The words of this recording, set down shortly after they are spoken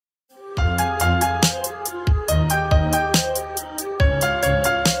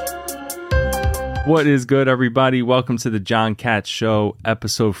What is good, everybody? Welcome to the John Katz Show,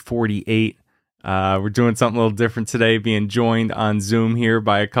 episode 48. We're doing something a little different today, being joined on Zoom here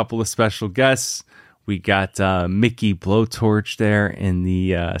by a couple of special guests. We got Mickey Blowtorch there in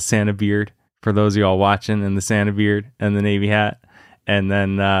the Santa beard, for those of y'all watching, in the Santa beard and the Navy hat. And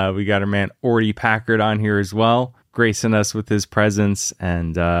then we got our man Orty Packard on here as well, gracing us with his presence.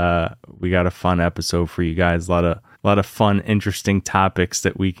 And we got a fun episode for you guys. A lot of fun, interesting topics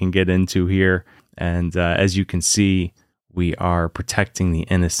that we can get into here. And as you can see, we are protecting the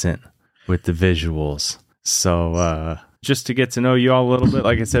innocent with the visuals. So just to get to know you all a little bit,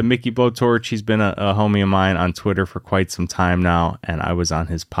 like I said, Mickey Blowtorch, he's been a homie of mine on Twitter for quite some time now. And I was on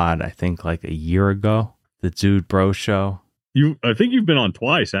his pod, I think, like a year ago, the Dude Bro Show. I think you've been on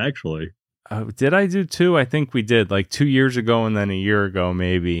twice, actually. Did I do two? I think we did, like 2 years ago and then a year ago,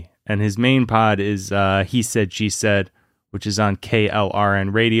 maybe. And his main pod is He Said, She Said, which is on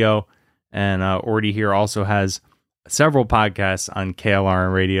KLRN Radio. And Orty here also has several podcasts on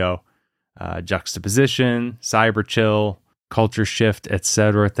KLRN Radio, Juxtaposition, Cyber Chill, Culture Shift,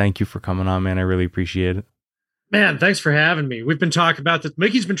 etc. Thank you for coming on, man. I really appreciate it. Man, thanks for having me. We've been talking about this.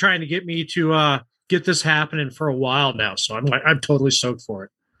 Mickey's been trying to get me to get this happening for a while now, so I'm totally stoked for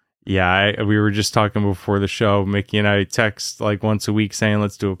it. Yeah, we were just talking before the show. Mickey and I text like once a week saying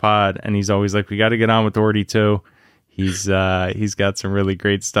let's do a pod, and he's always like, we got to get on with Orty too. He's got some really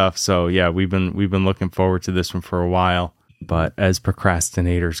great stuff. So yeah, we've been looking forward to this one for a while. But as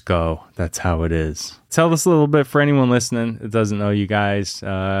procrastinators go, that's how it is. Tell us a little bit for anyone listening that doesn't know you guys.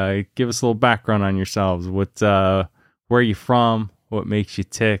 Give us a little background on yourselves. Where are you from? What makes you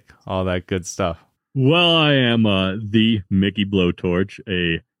tick? All that good stuff. Well, I am the Mickey Blowtorch,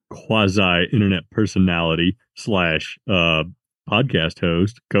 a quasi-internet personality / podcast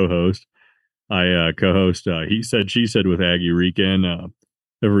host, co-host. I co-host He Said, She Said with Aggie Rican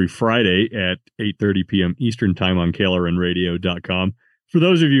every Friday at 8:30 p.m. Eastern Time on KLRNradio.com. For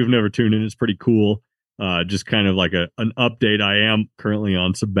those of you who've never tuned in, it's pretty cool. Just kind of like an update. I am currently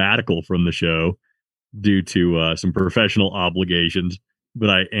on sabbatical from the show due to some professional obligations, but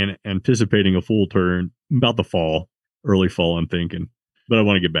I am anticipating a full turn about the fall, early fall, I'm thinking. But I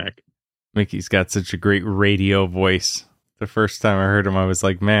want to get back. Mickey's got such a great radio voice. The first time I heard him, I was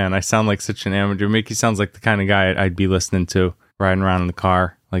like, man, I sound like such an amateur. Mickey sounds like the kind of guy I'd be listening to riding around in the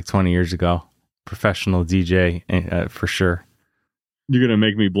car like 20 years ago. Professional DJ, for sure. You're going to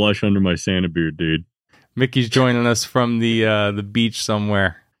make me blush under my Santa beard, dude. Mickey's joining us from the beach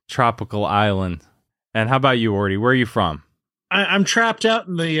somewhere, tropical island. And how about you, Orty? Where are you from? I'm trapped out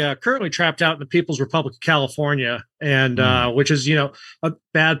in the currently trapped out in the People's Republic of California, and which is a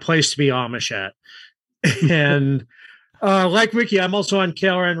bad place to be Amish at. And like Mickey, I'm also on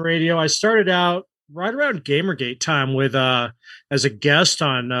KLRN Radio. I started out right around Gamergate time with as a guest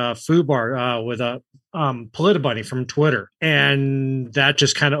on FooBar with Politibunny from Twitter, and that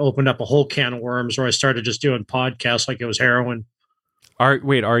just kind of opened up a whole can of worms where I started just doing podcasts like it was heroin. Are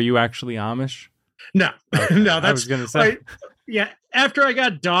you actually Amish? No, Okay. no, that's I was gonna say. Yeah, after I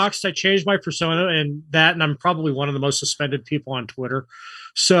got doxxed, I changed my persona and I'm probably one of the most suspended people on Twitter.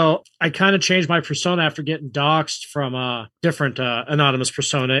 So I kind of changed my persona after getting doxxed from a different anonymous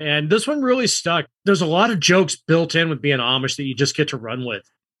persona. And this one really stuck. There's a lot of jokes built in with being Amish that you just get to run with.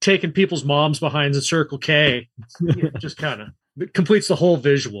 Taking people's moms behind the Circle K just kind of completes the whole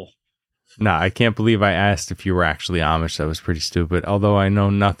visual. No, I can't believe I asked if you were actually Amish. That was pretty stupid. Although I know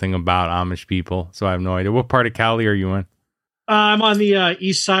nothing about Amish people, so I have no idea. What part of Cali are you in? I'm on the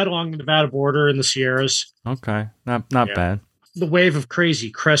east side along the Nevada border in the Sierras. Okay, not bad. The wave of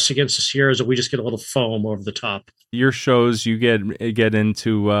crazy crests against the Sierras, and we just get a little foam over the top. Your shows, you get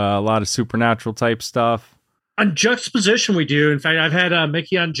into a lot of supernatural type stuff. On Juxtaposition, we do. In fact, I've had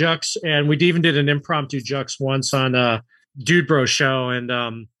Mickey on Jux, and we even did an impromptu Jux once on Dude Bro Show.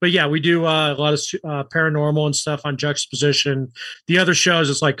 And but yeah, we do a lot of paranormal and stuff on Juxtaposition. The other shows,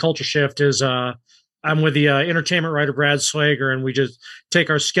 it's like Culture Shift is I'm with the entertainment writer Brad Slager, and we just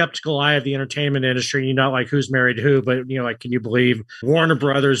take our skeptical eye of the entertainment industry. Not like who's married who, but like, can you believe Warner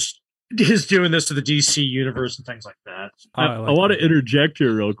Brothers is doing this to the DC universe and things like that? I want to interject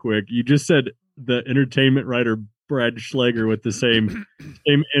here real quick. You just said the entertainment writer Brad Schlager with the same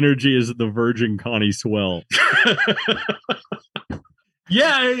energy as the Virgin Connie Swell.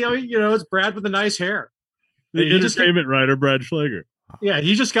 Yeah, it's Brad with the nice hair. The entertainment writer Brad Schlager. Yeah,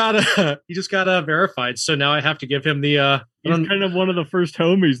 he just got verified. So now I have to give him the. He's kind of one of the first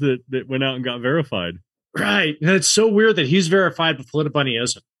homies that went out and got verified. Right, and it's so weird that he's verified, but Politibunny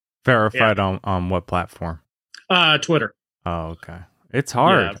isn't. Verified on what platform? Twitter. Oh, okay. It's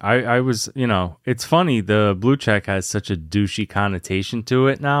hard. Yeah. I was, it's funny. The blue check has such a douchey connotation to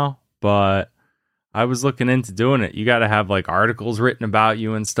it now, but I was looking into doing it. You got to have like articles written about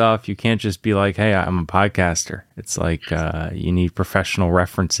you and stuff. You can't just be like, hey, I'm a podcaster. It's like you need professional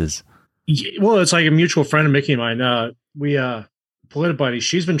references. Well, it's like a mutual friend of Mickey and mine. Politibuddy,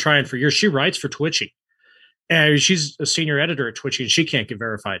 she's been trying for years. She writes for Twitchy. And she's a senior editor at Twitchy, and she can't get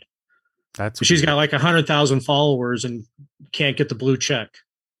verified. She's got like 100,000 followers and can't get the blue check.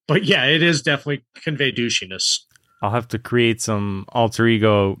 But yeah, it is definitely convey douchiness. I'll have to create some alter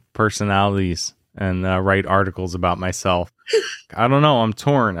ego personalities and write articles about myself. I don't know. I'm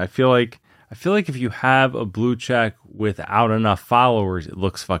torn. I feel like if you have a blue check without enough followers, it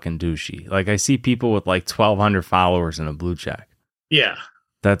looks fucking douchey. Like I see people with like 1,200 followers and a blue check. Yeah,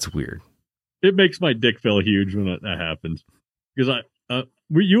 that's weird. It makes my dick feel huge when that happens because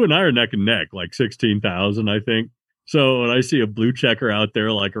you and I are neck and neck, like 16,000, I think. So when I see a blue checker out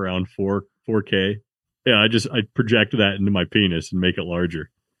there, like around 4K, yeah, I project that into my penis and make it larger.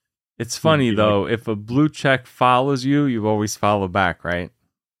 It's funny though, if a blue check follows you, you always follow back, right?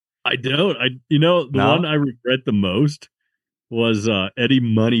 I don't. One I regret the most was Eddie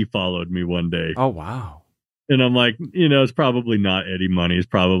Money followed me one day. Oh wow! And I'm like, it's probably not Eddie Money. It's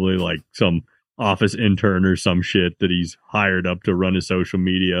probably like some office intern or some shit that he's hired up to run his social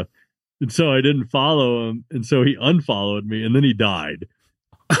media. And so I didn't follow him. And so he unfollowed me and then he died.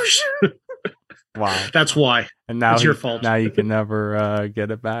 Wow. That's why. And now it's your fault. Now you can never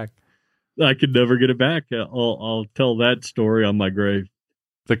get it back. I could never get it back. I'll tell that story on my grave.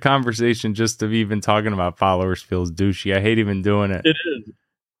 The conversation just of even talking about followers feels douchey. I hate even doing it. It is.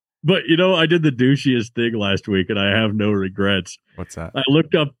 But, I did the douchiest thing last week and I have no regrets. What's that? I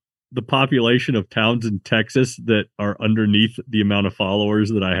looked up the population of towns in Texas that are underneath the amount of followers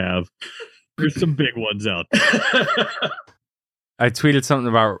that I have. There's some big ones out there. I tweeted something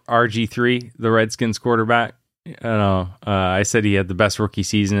about RG3, the Redskins quarterback. I said he had the best rookie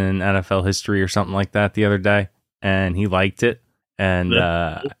season in NFL history or something like that the other day, and he liked it. And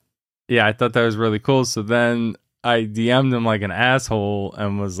yeah, I thought that was really cool. So then I DM'd him like an asshole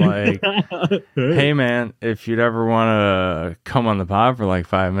and was like, hey man, if you'd ever want to come on the pod for like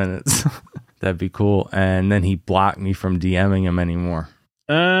 5 minutes, that'd be cool. And then he blocked me from DMing him anymore.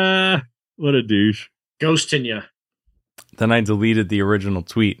 What a douche. Ghosting you. Then I deleted the original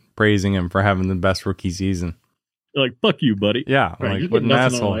tweet praising him for having the best rookie season. You're like, fuck you, buddy. Yeah. Right, like, what an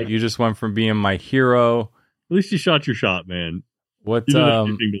asshole. Like. You just went from being my hero. At least you shot your shot, man. What, you didn't have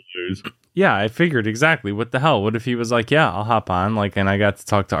anything to lose. Yeah, I figured exactly. What the hell? What if he was like, yeah, I'll hop on, like, and I got to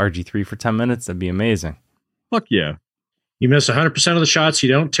talk to RG3 for 10 minutes? That'd be amazing. Fuck yeah. You miss 100% of the shots you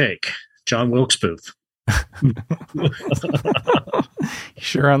don't take. John Wilkes Booth. You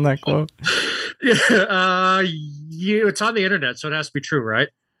sure on that quote? Yeah, it's on the internet, so it has to be true, right?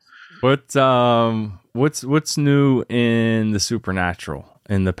 What's new in the supernatural,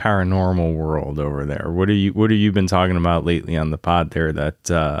 in the paranormal world over there? What have you been talking about lately on the pod there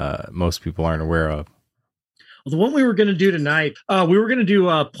that most people aren't aware of? Well, the one we were going to do tonight, we were going to do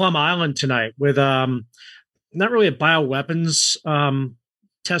Plum Island tonight with not really a bioweapons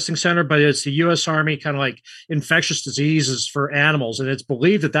testing center, but it's the U.S. Army kind of like infectious diseases for animals, and it's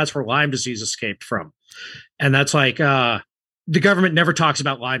believed that that's where Lyme disease escaped from, and that's like the government never talks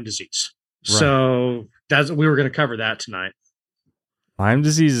about Lyme disease, right. So we were going to cover that tonight. Lyme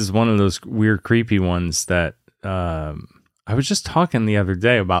disease is one of those weird, creepy ones that I was just talking the other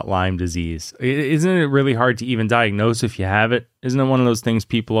day about Lyme disease. Isn't it really hard to even diagnose if you have it? Isn't it one of those things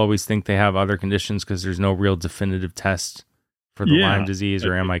people always think they have other conditions because there's no real definitive test for the Lyme disease,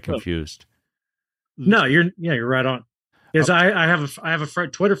 or am I confused? No, you're right on. Because I have a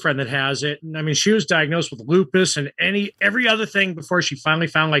Twitter friend that has it, and I mean, she was diagnosed with lupus and every other thing before she finally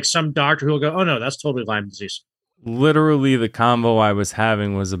found like some doctor who'll go, oh no, that's totally Lyme disease. Literally, the convo I was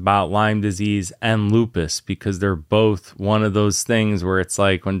having was about Lyme disease and lupus, because they're both one of those things where it's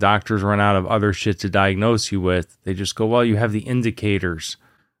like when doctors run out of other shit to diagnose you with, they just go, well, you have the indicators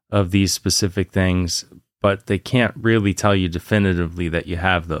of these specific things, but they can't really tell you definitively that you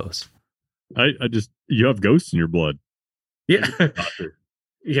have those. You have ghosts in your blood. Yeah.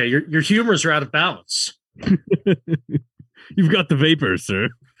 Yeah, your humors are out of balance. You've got the vapors, sir.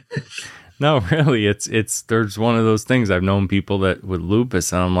 No, really, there's one of those things. I've known people that with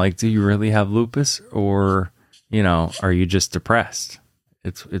lupus, and I'm like, do you really have lupus, or are you just depressed?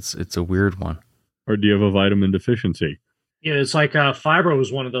 It's a weird one. Or do you have a vitamin deficiency? Yeah, it's like fibro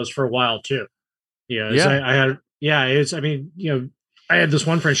was one of those for a while too. I had this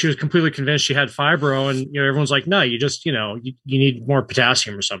one friend. She was completely convinced she had fibro, and everyone's like, no, you just you need more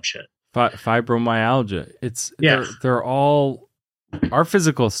potassium or some shit. Fibromyalgia. They're all. Our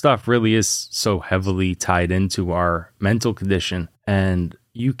physical stuff really is so heavily tied into our mental condition, and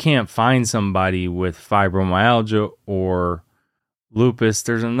you can't find somebody with fibromyalgia or lupus.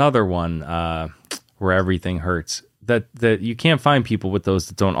 There's another one where everything hurts. That you can't find people with those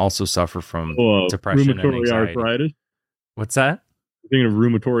that don't also suffer from depression and anxiety. Arthritis. What's that? Thinking of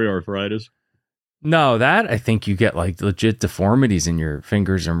rheumatoid arthritis. No, that I think you get like legit deformities in your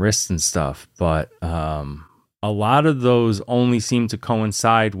fingers and wrists and stuff. But a lot of those only seem to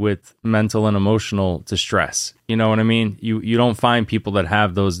coincide with mental and emotional distress. You know what I mean? You don't find people that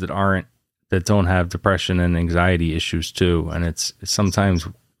have those that don't have depression and anxiety issues too. And it's sometimes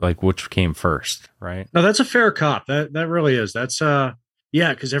like which came first, right? No, that's a fair cop. That really is. That's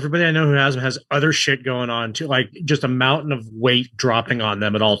yeah, because everybody I know who has other shit going on too, like just a mountain of weight dropping on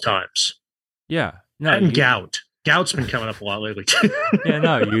them at all times. Yeah. No, and gout. Gout's been coming up a lot lately too. Yeah,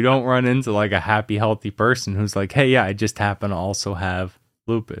 no, you don't run into like a happy, healthy person who's like, hey, yeah, I just happen to also have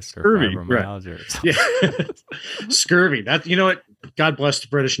lupus or fibromyalgia. Right. Yeah. Scurvy. That, you know what? God bless the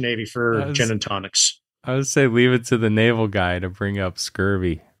British Navy for gin and tonics. I would say leave it to the naval guy to bring up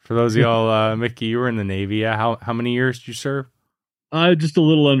scurvy. For those of y'all, Mickey, you were in the Navy. Yeah. How many years did you serve? Just a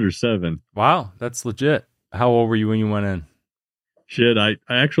little under 7. Wow, that's legit. How old were you when you went in? Shit, I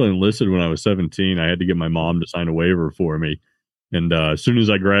actually enlisted when I was 17. I had to get my mom to sign a waiver for me. And as soon as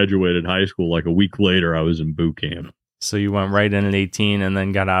I graduated high school, like a week later, I was in boot camp. So you went right in at 18 and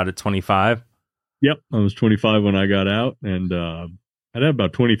then got out at 25? Yep, I was 25 when I got out. And I'd have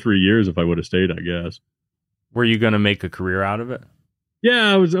about 23 years if I would have stayed, I guess. Were you going to make a career out of it?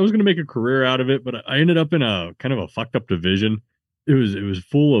 Yeah, I was going to make a career out of it, but I ended up in a kind of a fucked up division. It was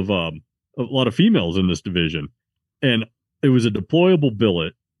full of a lot of females in this division, and it was a deployable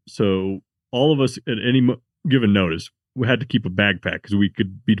billet. So all of us at any given notice, we had to keep a backpack because we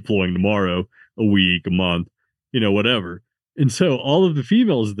could be deploying tomorrow, a week, a month, whatever. And so all of the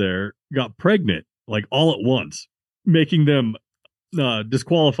females there got pregnant, like all at once, making them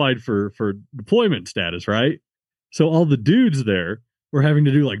disqualified for deployment status, right? So all the dudes there were having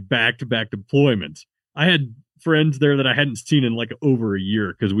to do like back-to-back deployments. I had friends there that I hadn't seen in like over a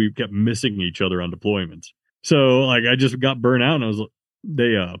year because we kept missing each other on deployments. So like I just got burnt out,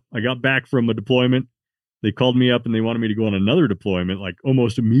 and I got back from a deployment. They called me up and they wanted me to go on another deployment like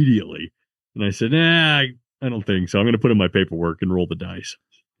almost immediately. And I said, nah, I don't think so. I'm going to put in my paperwork and roll the dice.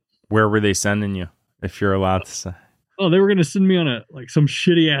 Where were they sending you, if you're allowed to say? Oh, they were going to send me on some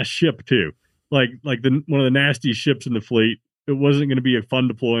shitty ass ship too. Like one of the nastiest ships in the fleet. It wasn't going to be a fun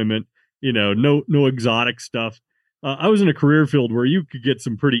deployment. No exotic stuff. I was in a career field where you could get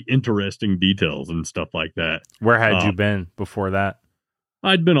some pretty interesting details and stuff like that. Where had you been before that?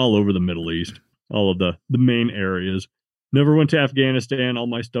 I'd been all over the Middle East, all of the main areas. Never went to Afghanistan. All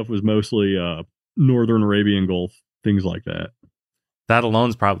my stuff was mostly Northern Arabian Gulf, things like that. That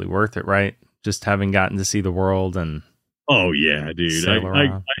alone's probably worth it, right? Just having gotten to see the world and... Oh, yeah, dude. I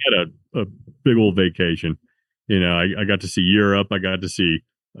had a big old vacation. I got to see Europe. I got to see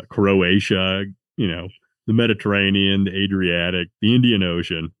Croatia, the Mediterranean, the Adriatic, the Indian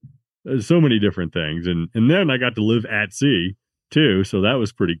Ocean. There's so many different things. And then I got to live at sea too. So that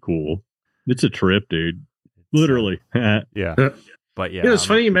was pretty cool. It's a trip, dude. Literally. Yeah. But yeah. It's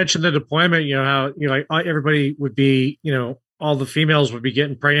funny you mentioned the deployment, how, like everybody would be, all the females would be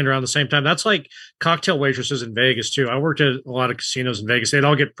getting pregnant around the same time. That's like cocktail waitresses in Vegas too. I worked at a lot of casinos in Vegas. They'd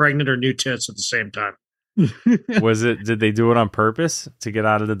all get pregnant or new tits at the same time. Did they do it on purpose to get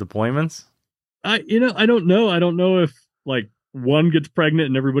out of the deployments? I don't know. I don't know if like one gets pregnant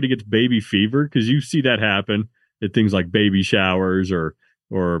and everybody gets baby fever, because you see that happen at things like baby showers or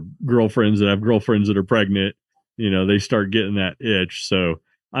girlfriends that have girlfriends that are pregnant. They start getting that itch. So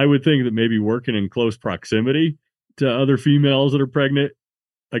I would think that maybe working in close proximity to other females that are pregnant,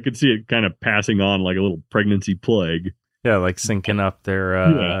 I could see it kind of passing on like a little pregnancy plague. Yeah, like syncing up their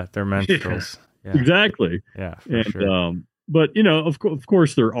menstruals. Yeah. Exactly. Yeah, and sure. But of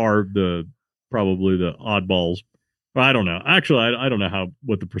course there are probably the oddballs. I don't know. Actually, I don't know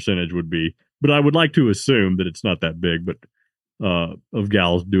what the percentage would be, but I would like to assume that it's not that big, but of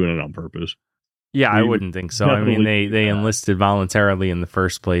gals doing it on purpose. Yeah, I wouldn't think so. I mean, they enlisted voluntarily in the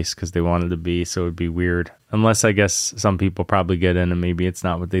first place because they wanted to be, so it'd be weird. Unless I guess some people probably get in and maybe it's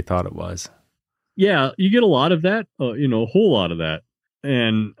not what they thought it was. Yeah, you get a lot of that, a whole lot of that.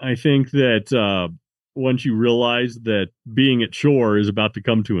 And I think that once you realize that being at shore is about to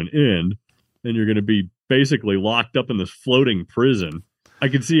come to an end and you're going to be basically locked up in this floating prison, I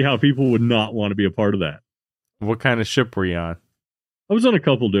can see how people would not want to be a part of that. What kind of ship were you on? I was on a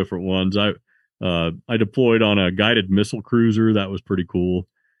couple different ones. I deployed on a guided missile cruiser. That was pretty cool.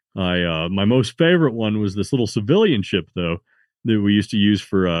 My most favorite one was this little civilian ship, though, that we used to use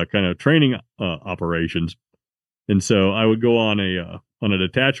for kind of training operations. And so I would go on a on a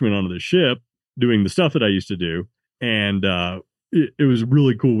detachment onto the ship doing the stuff that I used to do. And it was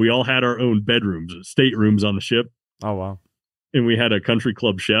really cool. We all had our own bedrooms, staterooms on the ship. Oh, wow. And we had a country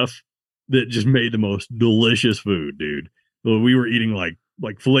club chef that just made the most delicious food, dude. Well, we were eating like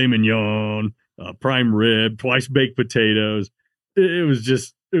filet mignon, prime rib, twice baked potatoes. It was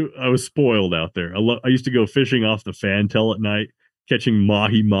just, I was spoiled out there. I used to go fishing off the fantail at night, catching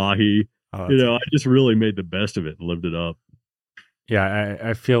mahi. Oh, I just really made the best of it and lived it up. Yeah,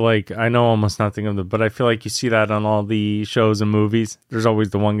 I feel like I know almost nothing of it, but I feel like you see that on all the shows and movies. There's always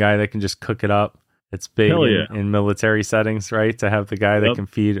the one guy that can just cook it up. It's big in military settings, right? To have the guy that can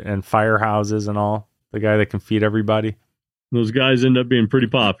feed, and firehouses and all, the guy that can feed everybody. Those guys end up being pretty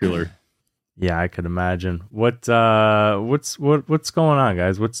popular. Yeah, I could imagine. What's going on,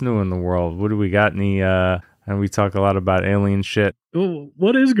 guys? What's new in the world? What do we got? And we talk a lot about alien shit. Well,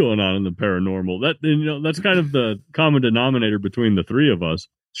 what is going on in the paranormal? That's kind of the common denominator between the three of us.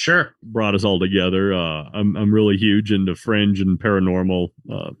 Sure, brought us all together. I'm really huge into fringe and paranormal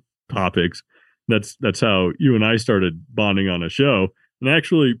topics. That's how you and I started bonding on a show, and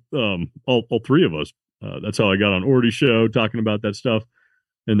actually, all three of us. That's how I got on Orty's show talking about that stuff.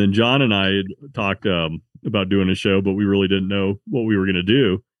 And then John and I had talked about doing a show, but we really didn't know what we were going to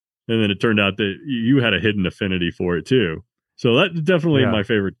do. And then it turned out that you had a hidden affinity for it too. So that's definitely my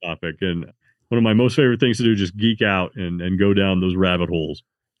favorite topic, and one of my most favorite things to do, just geek out and go down those rabbit holes.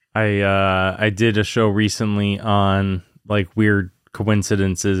 I did a show recently on like weird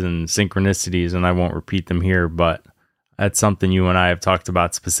coincidences and synchronicities, and I won't repeat them here, but that's something you and I have talked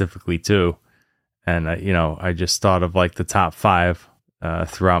about specifically too. And I just thought of like the top 5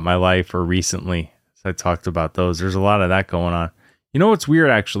 throughout my life or recently. So I talked about those. There's a lot of that going on. You know what's weird,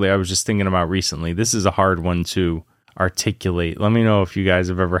 actually, I was just thinking about recently. This is a hard one to articulate. Let me know if you guys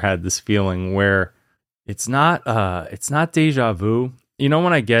have ever had this feeling where it's not deja vu. You know,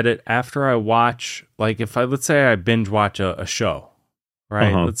 when I get it after I watch, like let's say I binge watch a show,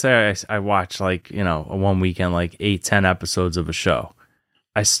 right? Uh-huh. Let's say I watch like, a one weekend, like 8-10 episodes of a show.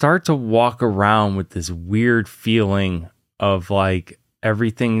 I start to walk around with this weird feeling of like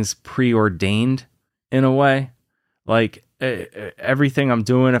everything's preordained in a way. Like everything I'm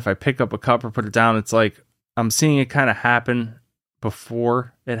doing, if I pick up a cup or put it down, it's like I'm seeing it kind of happen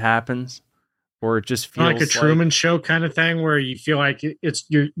before it happens, or it just feels like a Truman Show kind of thing where you feel like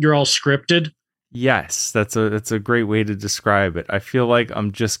you're all scripted. Yes, that's a great way to describe it. I feel like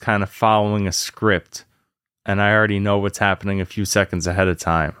I'm just kind of following a script, and I already know what's happening a few seconds ahead of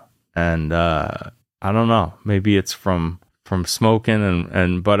time. And I don't know, maybe it's from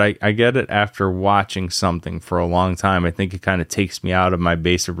smoking but I get it after watching something for a long time. I think it kind of takes me out of my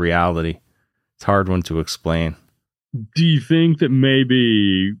base of reality. It's a hard one to explain. Do you think that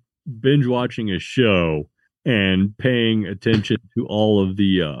maybe binge watching a show and paying attention to all of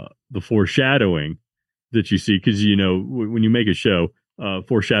the foreshadowing that you see, because when you make a show,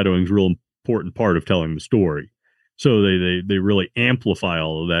 foreshadowing is a real important part of telling the story. So they really amplify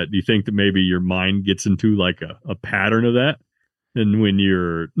all of that. Do you think that maybe your mind gets into like a pattern of that? And when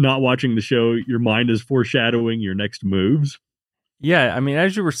you're not watching the show, your mind is foreshadowing your next moves? Yeah, I mean,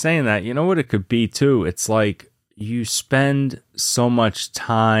 as you were saying that, you know what it could be too? It's like you spend so much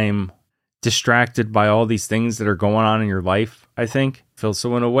time distracted by all these things that are going on in your life, I think, Phil.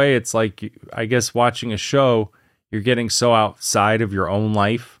 So in a way, it's like, I guess watching a show, you're getting so outside of your own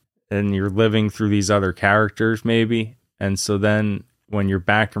life and you're living through these other characters maybe. And so then when you're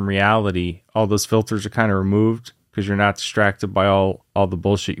back in reality, all those filters are kind of removed because you're not distracted by all the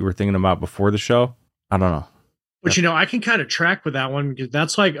bullshit you were thinking about before the show. I don't know. But, I can kind of track with that one, because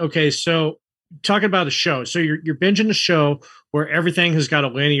that's like, okay, so talking about a show. So you're binging a show where everything has got a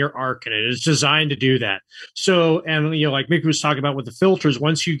linear arc in it. It's designed to do that. So, and, like Mickey was talking about with the filters,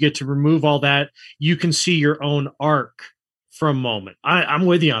 once you get to remove all that, you can see your own arc for a moment. I'm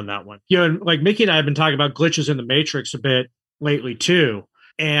with you on that one. And like Mickey and I have been talking about glitches in the Matrix a bit lately too.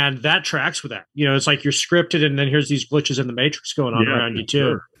 And that tracks with that. It's like you're scripted and then here's these glitches in the Matrix going on around you too.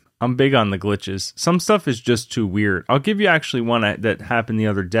 Sure. I'm big on the glitches. Some stuff is just too weird. I'll give you actually one that happened the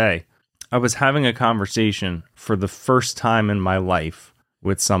other day. I was having a conversation for the first time in my life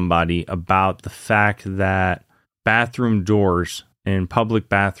with somebody about the fact that bathroom doors in public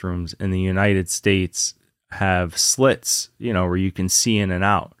bathrooms in the United States have slits, where you can see in and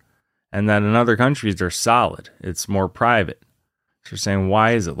out. And that in other countries, they're solid. It's more private. So you're saying,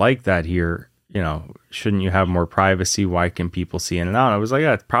 why is it like that here? Shouldn't you have more privacy? Why can people see in and out? I was like,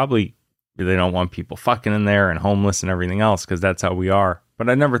 yeah, it's probably they don't want people fucking in there and homeless and everything else, because that's how we are. But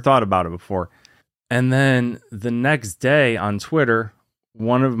I never thought about it before. And then the next day on Twitter,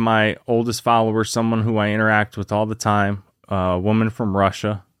 one of my oldest followers, someone who I interact with all the time, a woman from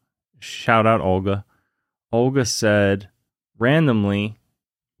Russia. Shout out Olga. Olga said, randomly,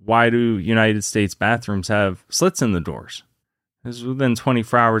 why do United States bathrooms have slits in the doors? This was within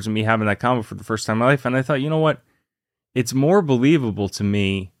 24 hours of me having that convo for the first time in my life. And I thought, you know what? It's more believable to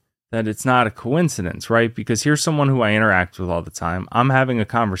me that it's not a coincidence, right? Because here's someone who I interact with all the time. I'm having a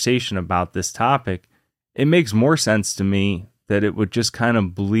conversation about this topic. It makes more sense to me that it would just kind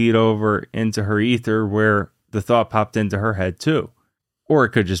of bleed over into her ether where the thought popped into her head too. Or it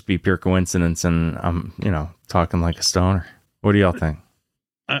could just be pure coincidence and I'm, talking like a stoner. What do y'all think?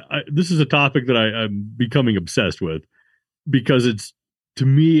 This is a topic that I'm becoming obsessed with because to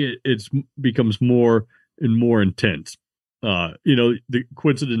me, it becomes more and more intense. The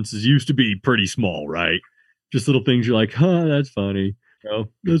coincidences used to be pretty small, right? Just little things you're like, that's funny.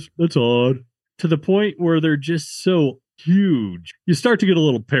 That's odd. To the point where they're just so huge, you start to get a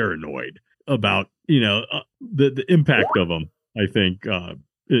little paranoid about, the impact of them, I think.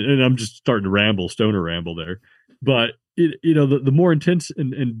 And I'm just starting to stoner ramble there. But, the more intense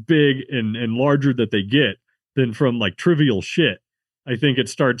and big and larger that they get than from like trivial shit, I think it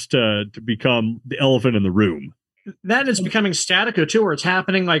starts to become the elephant in the room. That is becoming statico too, where it's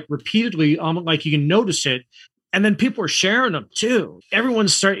happening like repeatedly, like you can notice it, and then people are sharing them too.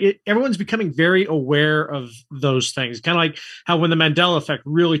 Everyone's becoming very aware of those things. Kind of like how when the Mandela effect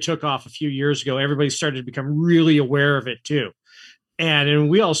really took off a few years ago, everybody started to become really aware of it too. And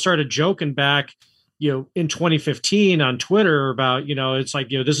we all started joking back, in 2015 on Twitter about, it's like,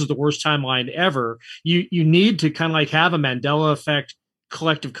 this is the worst timeline ever. You need to kind of like have a Mandela effect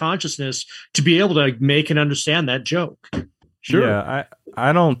collective consciousness to be able to make and understand that joke. Sure. Yeah,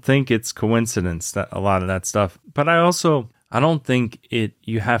 I don't think it's coincidence that a lot of that stuff, but I don't think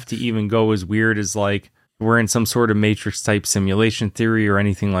you have to even go as weird as like we're in some sort of Matrix type simulation theory or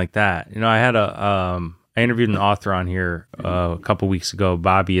anything like that. I had I interviewed an author on here a couple weeks ago,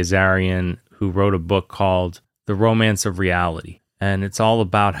 Bobby Azarian, who wrote a book called The Romance of Reality. And it's all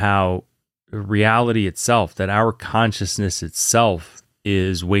about how reality itself, that our consciousness itself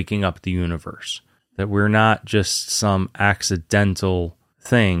is waking up the universe, that we're not just some accidental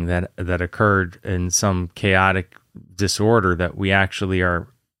thing that occurred in some chaotic disorder, that we actually are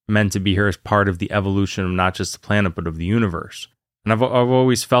meant to be here as part of the evolution of not just the planet, but of the universe. And I've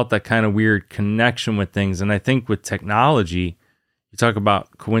always felt that kind of weird connection with things. And I think with technology, you talk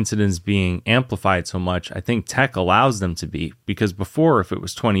about coincidence being amplified so much. I think tech allows them to be, because before, if it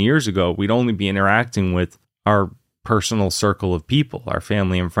was 20 years ago, we'd only be interacting with our personal circle of people, our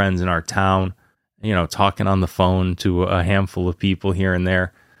family and friends in our town, talking on the phone to a handful of people here and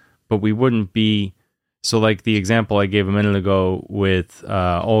there. But we wouldn't be, so like the example I gave a minute ago with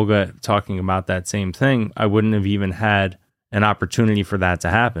Olga talking about that same thing, I wouldn't have even had an opportunity for that to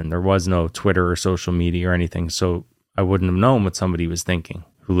happen. There was no Twitter or social media or anything, so I wouldn't have known what somebody was thinking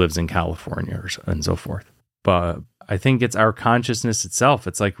who lives in California and so forth. But I think it's our consciousness itself.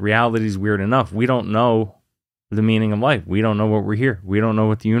 It's like reality is weird enough. We don't know the meaning of life. We don't know what we're here. We don't know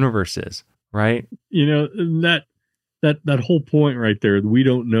what the universe is, right? That whole point right there, we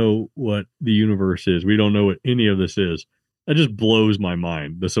don't know what the universe is. We don't know what any of this is. That just blows my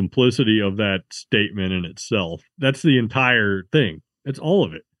mind. The simplicity of that statement in itself. That's the entire thing. That's all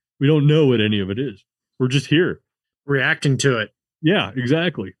of it. We don't know what any of it is. We're just here. Reacting to it. Yeah,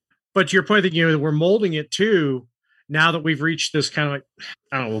 exactly. But to your point that, we're molding it too, now that we've reached this kind of like,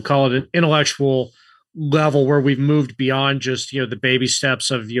 I don't know, we'll call it an intellectual level where we've moved beyond just, the baby steps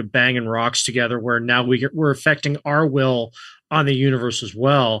of banging rocks together, where now we're affecting our will on the universe as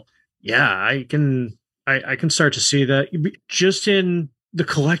well. Yeah, I can start to see that just in the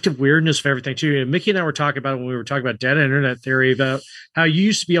collective weirdness of everything too. And Mickey and I were talking about when we were talking about dead internet theory, about how you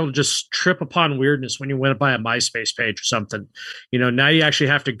used to be able to just trip upon weirdness when you went by a MySpace page or something. Now you actually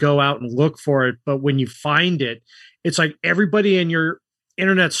have to go out and look for it. But when you find it, it's like everybody in your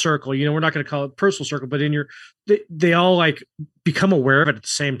internet circle, we're not going to call it personal circle, but they all like become aware of it at the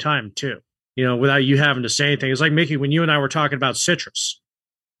same time too, without you having to say anything. It's like, Mickey, when you and I were talking about citrus.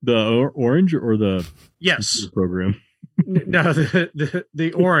 The orange or the yes program? No,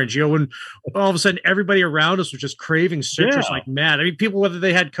 the orange. When all of a sudden everybody around us was just craving citrus like mad. I mean, people, whether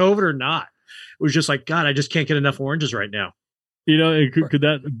they had COVID or not, it was just like, God, I just can't get enough oranges right now. Could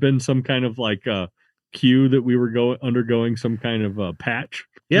that have been some kind of like cue that we were undergoing some kind of patch?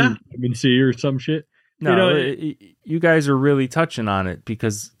 Yeah, vitamin C or some shit. No, you guys are really touching on it,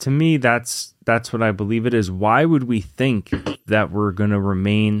 because to me, that's what I believe it is. Why would we think that we're going to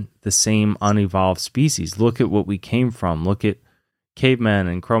remain the same unevolved species? Look at what we came from. Look at cavemen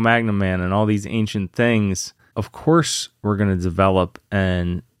and Cro-Magnon man and all these ancient things. Of course, we're going to develop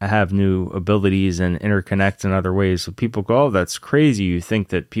and have new abilities and interconnect in other ways. So people go, oh, that's crazy. You think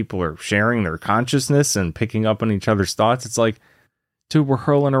that people are sharing their consciousness and picking up on each other's thoughts? It's like, dude, we're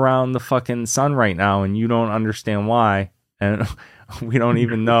hurling around the fucking sun right now and you don't understand why. And we don't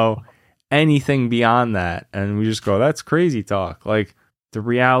even know anything beyond that. And we just go, that's crazy talk. Like, the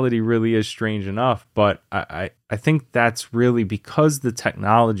reality really is strange enough. But I think that's really because the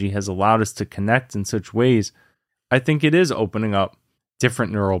technology has allowed us to connect in such ways. I think it is opening up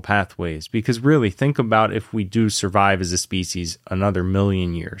different neural pathways, because really think about if we do survive as a species another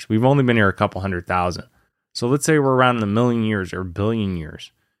million years. We've only been here a couple 100,000. So let's say we're around in a million years or a billion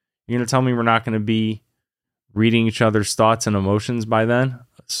years. You're going to tell me we're not going to be reading each other's thoughts and emotions by then?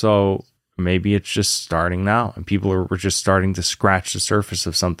 So maybe it's just starting now, and we're just starting to scratch the surface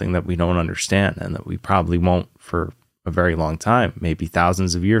of something that we don't understand and that we probably won't for a very long time, maybe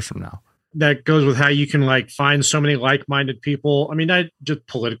thousands of years from now. That goes with how you can like find so many like-minded people. I mean, not just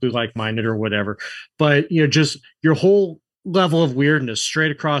politically like-minded or whatever, but just your whole level of weirdness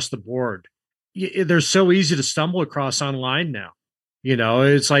straight across the board. They're so easy to stumble across online now.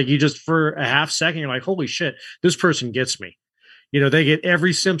 It's like you just for a half second, you're like, holy shit, this person gets me. They get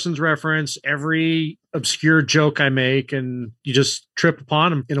every Simpsons reference, every obscure joke I make, and you just trip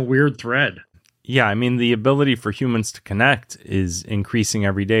upon them in a weird thread. Yeah, I mean, the ability for humans to connect is increasing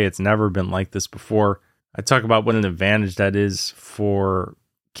every day. It's never been like this before. I talk about what an advantage that is for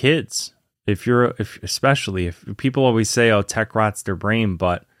kids. Especially if people always say, oh, tech rots their brain,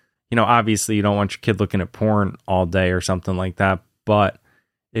 but obviously you don't want your kid looking at porn all day or something like that. But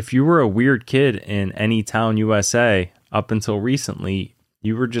if you were a weird kid in any town, USA, up until recently,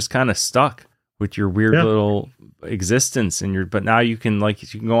 you were just kind of stuck with your weird little existence but now you can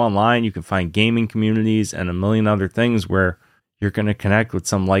go online, you can find gaming communities and a million other things where you're going to connect with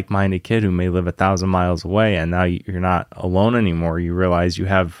some like-minded kid who may live 1,000 miles away, and now you're not alone anymore. You realize you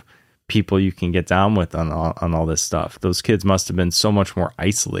have people you can get down with on all this stuff. Those kids must have been so much more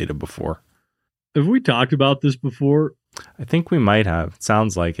isolated before. Have we talked about this before? I think we might have. It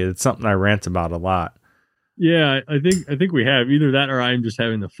sounds like it. It's something I rant about a lot. Yeah, I think we have. Either that or I'm just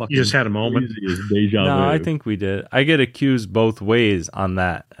having the fucking... You just had a moment. Deja vu. No, I think we did. I get accused both ways on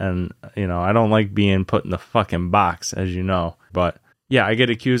that. And, I don't like being put in the fucking box, as you know. But, yeah, I get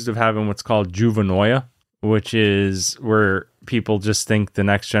accused of having what's called juvenoia, which is where people just think the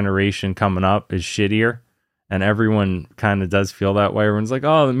next generation coming up is shittier. And everyone kind of does feel that way. Everyone's like,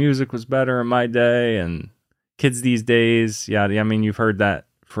 oh, the music was better in my day. And kids these days, yeah, I mean, you've heard that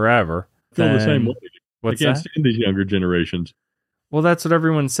forever. I feel the same way. What's I can't that? stand these younger generations. Well, that's what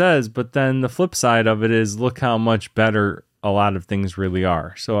everyone says, but then the flip side of it is look how much better a lot of things really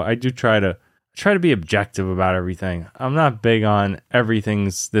are. So I do try to be objective about everything. I'm not big on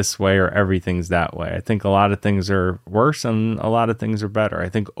everything's this way or everything's that way. I think a lot of things are worse and a lot of things are better. I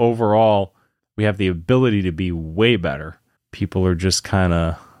think overall we have the ability to be way better. People are just kind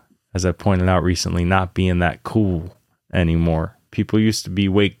of, as I pointed out recently, not being that cool anymore. People used to be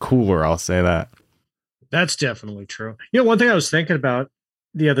way cooler, I'll say that. That's definitely true. One thing I was thinking about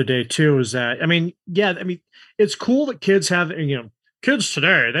the other day too is that, it's cool that kids have, kids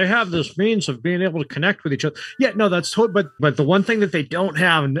today, they have this means of being able to connect with each other. Yeah, no, that's totally, but the one thing that they don't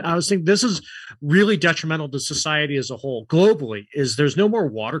have, and I was thinking this is really detrimental to society as a whole globally, is there's no more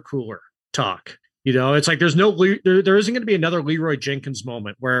water cooler talk. It's like there isn't going to be another Leroy Jenkins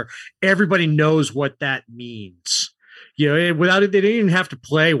moment where everybody knows what that means. Without it, they didn't even have to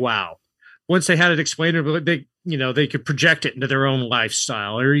play WoW. Once they had it explained, they could project it into their own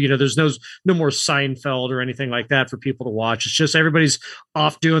lifestyle, or there's no more Seinfeld or anything like that for people to watch. It's just everybody's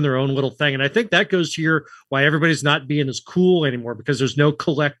off doing their own little thing, and I think that goes to why everybody's not being as cool anymore, because there's no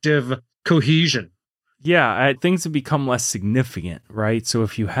collective cohesion. Yeah, things have become less significant, right? So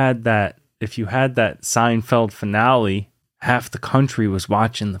if you had that Seinfeld finale, half the country was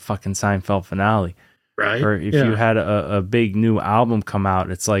watching the fucking Seinfeld finale, right? Or if you had a big new album come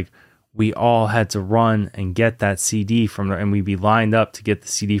out, it's like we all had to run and get that CD and we'd be lined up to get the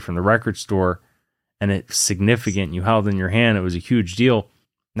CD from the record store, and it's significant. You held in your hand. It was a huge deal.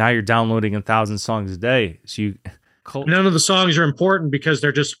 Now you're downloading 1,000 songs a day. So none of the songs are important because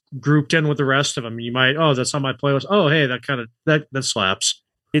they're just grouped in with the rest of them. You might, oh, that's on my playlist. Oh, hey, that slaps.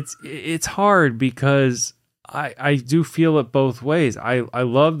 It's hard because I do feel it both ways. I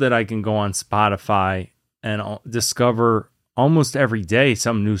love that I can go on Spotify and discover almost every day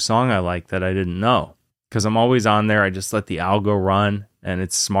some new song I like that I didn't know, because I'm always on there. I just let the algo run, and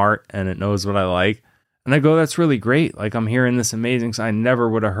it's smart and it knows what I like, and I go, that's really great. Like, I'm hearing this amazing song I never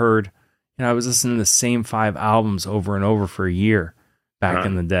would have heard. I was listening to the same 5 albums over and over for a year back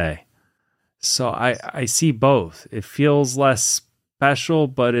in the day. So I see both. It feels less special,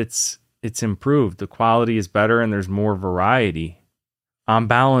 but it's improved. The quality is better and there's more variety. On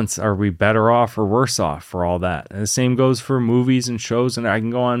balance, are we better off or worse off for all that? And the same goes for movies and shows. And I can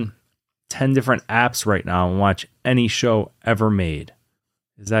go on 10 different apps right now and watch any show ever made.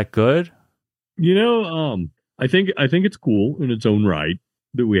 Is that good? I think it's cool in its own right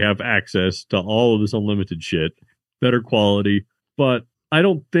that we have access to all of this unlimited shit, better quality. But I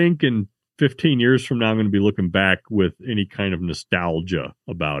don't think in 15 years from now I'm going to be looking back with any kind of nostalgia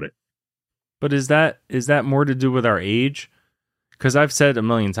about it. But is that more to do with our age? Because I've said a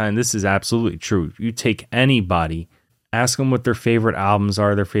million times, this is absolutely true. You take anybody, ask them what their favorite albums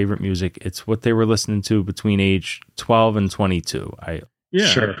are, their favorite music. It's what they were listening to between age 12 and 22.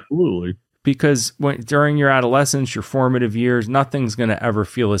 Sure. Absolutely. Because during your adolescence, your formative years, nothing's going to ever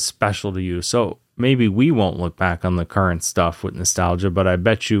feel as special to you. So maybe we won't look back on the current stuff with nostalgia, but I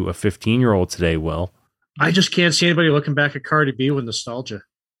bet you a 15-year-old today will. I just can't see anybody looking back at Cardi B with nostalgia.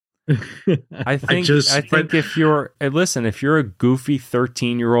 I think if you're a goofy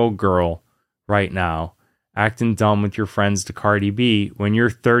 13-year-old girl right now acting dumb with your friends to Cardi B, when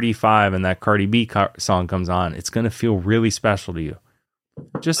you're 35 and that Cardi B song comes on, it's going to feel really special to you.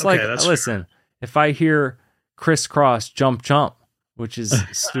 Just like, listen, if I hear Crisscross Jump Jump, which is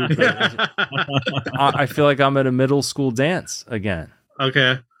stupid, I feel like I'm at a middle school dance again.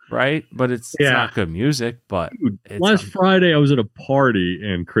 Okay. Right? But it's not good music, but dude, last Friday I was at a party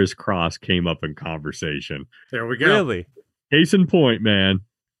and Crisscross came up in conversation. There we go. Really? Case in point, man.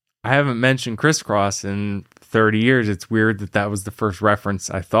 I haven't mentioned Crisscross in 30 years. It's weird that was the first reference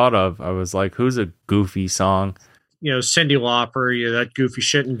I thought of. I was like, who's a goofy song? Cyndi Lauper, that goofy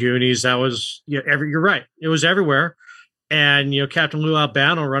shit in Goonies. That was, you're right. It was everywhere. And, Captain Lou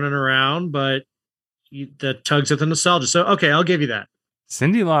Albano running around, but that tugs at the nostalgia. So, okay, I'll give you that.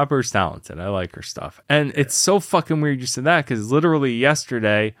 Cyndi Lauper's talented. I like her stuff. And it's so fucking weird you said that, because literally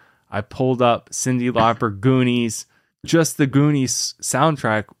yesterday I pulled up Cyndi Lauper Goonies, just the Goonies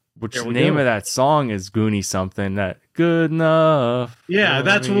soundtrack, which the name of that song is Goonies something, that good enough. Yeah,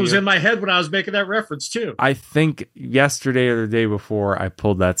 that's what was in my head when I was making that reference too. I think yesterday or the day before I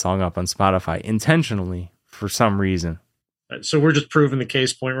pulled that song up on Spotify intentionally for some reason. So we're just proving the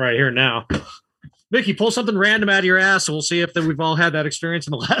case point right here now. Mickey, pull something random out of your ass, and we'll see if we've all had that experience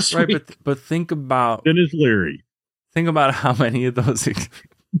in the last week. Right, but think about Dennis Leary. Think about how many of those.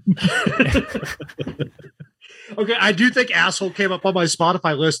 Okay, I do think "Asshole" came up on my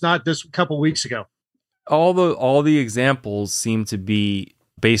Spotify list not this couple weeks ago. All the examples seem to be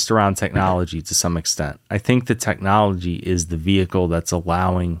based around technology to some extent. I think the technology is the vehicle that's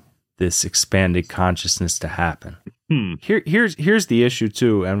allowing this expanded consciousness to happen. Here's the issue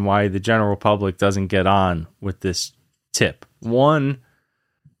too, and why the general public doesn't get on with this tip. One,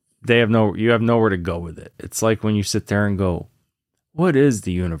 you have nowhere to go with it. It's like when you sit there and go, what is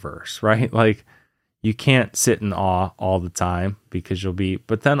the universe, right? Like, you can't sit in awe all the time because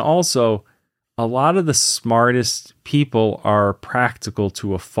but then also a lot of the smartest people are practical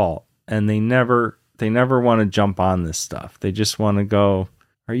to a fault, and they never want to jump on this stuff. They just want to go,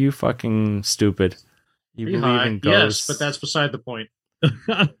 are you fucking stupid? You believe in ghosts? Yes, but that's beside the point.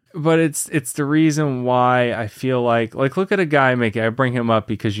 But it's the reason why I feel like look at a guy I bring him up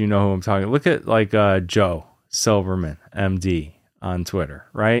because you know who I'm talking. Look at Joe Silverman, MD, on Twitter,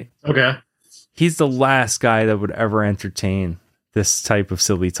 right? Okay. He's the last guy that would ever entertain this type of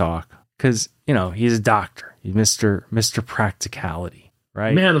silly talk because, he's a doctor. He's Mr. Practicality,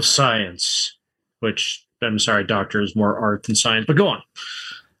 right? Man of science, which, I'm sorry, doctor is more art than science, but go on.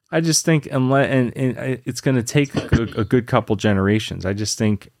 I just think, and it's going to take a good couple generations. I just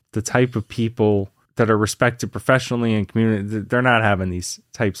think the type of people that are respected professionally and community, they're not having these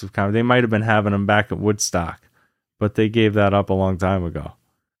types of comments. They might have been having them back at Woodstock, but they gave that up a long time ago.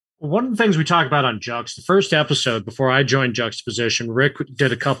 One of the things we talked about on Jux, the first episode before I joined Juxtaposition, Rick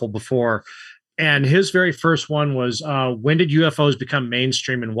did a couple before, and his very first one was, when did UFOs become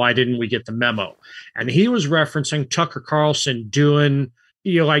mainstream and why didn't we get the memo? And he was referencing Tucker Carlson doing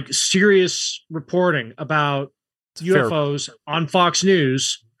serious reporting about UFOs on Fox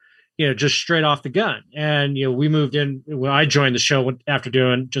News, just straight off the gun. And, we moved in when I joined the show after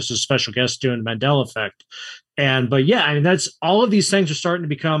doing just a special guest doing Mandela Effect. But that's all of these things are starting to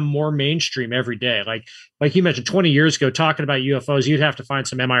become more mainstream every day. Like you mentioned 20 years ago, talking about UFOs, you'd have to find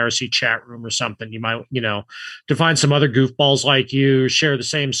some MIRC chat room or something. You might, to find some other goofballs like you, share the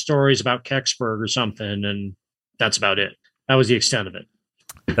same stories about Kecksburg or something. And that's about it. That was the extent of it.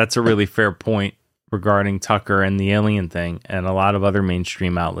 That's a really fair point regarding Tucker and the alien thing, and a lot of other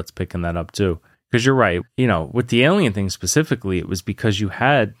mainstream outlets picking that up too. Because you're right, with the alien thing specifically, it was because you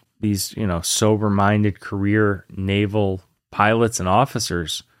had these, sober-minded career naval pilots and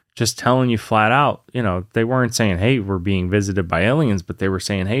officers just telling you flat out, they weren't saying, hey, we're being visited by aliens, but they were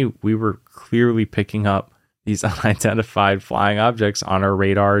saying, hey, we were clearly picking up these unidentified flying objects on our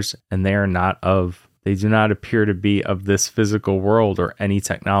radars, and they do not appear to be of this physical world or any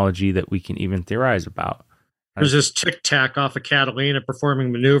technology that we can even theorize about. There's this Tic Tac off of Catalina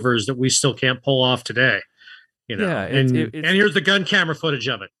performing maneuvers that we still can't pull off today. Yeah, and here's the gun camera footage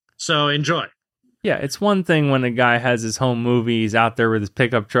of it. So enjoy. Yeah, it's one thing when a guy has his home movie, he's out there with his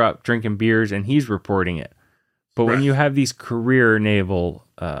pickup truck drinking beers, and he's reporting it. But when you have these career naval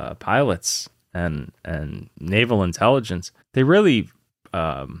pilots and naval intelligence, they really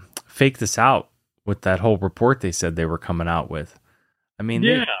faked this out with that whole report they said they were coming out with. I mean,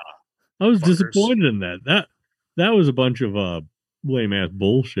 I was disappointed in that. That was a bunch of lame ass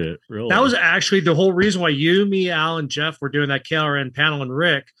bullshit. Really, that was actually the whole reason why you, me, Al, and Jeff were doing that KLRN panel, and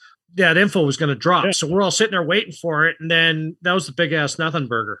Rick. That info was going to drop, so we're all sitting there waiting for it, and then that was the big ass nothing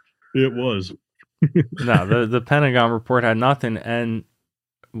burger. It was. No, the Pentagon report had nothing, and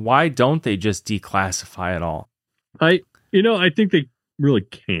why don't they just declassify it all? I think they really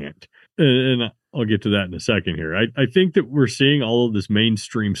can't, and I'll get to that in a second here. I think that we're seeing all of this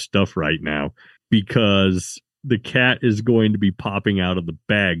mainstream stuff right now because the cat is going to be popping out of the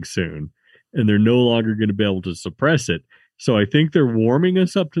bag soon, and they're no longer going to be able to suppress it. So I think they're warming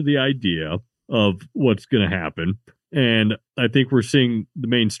us up to the idea of what's going to happen. And I think we're seeing the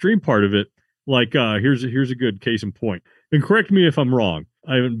mainstream part of it. Like, here's a good case in point. And correct me if I'm wrong.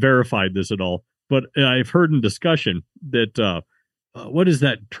 I haven't verified this at all, but I've heard in discussion that, what is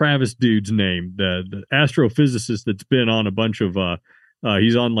that Travis dude's name? The astrophysicist that's been on a bunch of,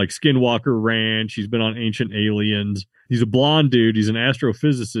 he's on like Skinwalker Ranch. He's been on Ancient Aliens. He's a blonde dude. He's an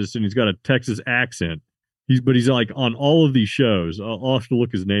astrophysicist and he's got a Texas accent. He's like on all of these shows. I'll have to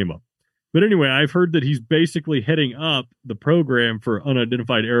look his name up. But anyway, I've heard that he's basically heading up the program for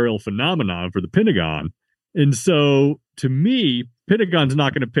unidentified aerial phenomenon for the Pentagon. And so to me, Pentagon's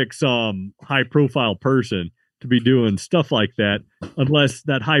not going to pick some high profile person to be doing stuff like that unless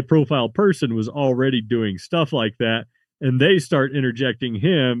that high profile person was already doing stuff like that. And they start interjecting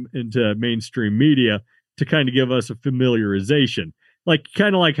him into mainstream media to kind of give us a familiarization. Like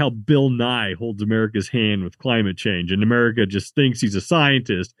kind of like how Bill Nye holds America's hand with climate change, and America just thinks he's a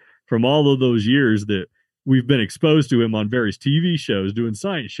scientist from all of those years that we've been exposed to him on various TV shows doing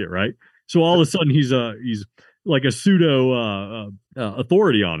science shit, right? So all of a sudden he's like a pseudo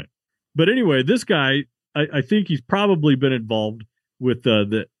authority on it. But anyway, this guy, I think he's probably been involved with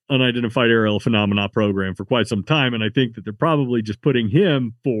the unidentified aerial phenomena program for quite some time, and I think that they're probably just putting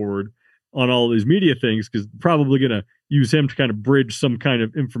him forward on all these media things because probably going to use him to kind of bridge some kind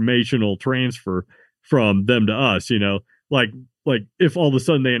of informational transfer from them to us, like if all of a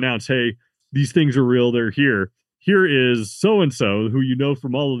sudden they announce, hey, these things are real, they're here is so-and-so who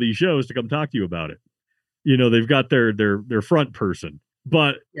from all of these shows to come talk to you about it. They've got their front person,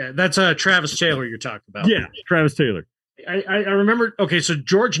 but yeah, that's Travis Taylor you're talking about. Yeah. Travis Taylor. I remember. Okay. So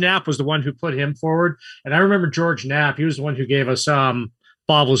George Knapp was the one who put him forward. And I remember George Knapp, he was the one who gave us,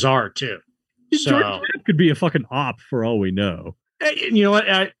 Bob Lazar too. So, George Knapp could be a fucking op for all we know. You know what?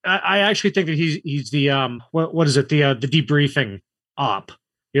 I actually think that he's the what is it? The debriefing op.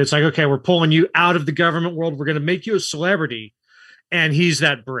 It's like, okay, we're pulling you out of the government world. We're going to make you a celebrity, and he's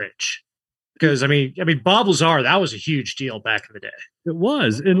that bridge. Because I mean, Bob Lazar, that was a huge deal back in the day. It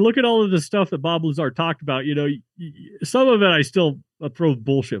was, and look at all of the stuff that Bob Lazar talked about. Some of it I still throw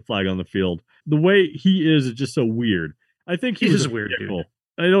bullshit flag on the field. The way he is just so weird. I think he was a weird dude.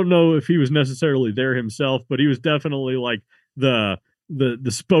 I don't know if he was necessarily there himself, but he was definitely like the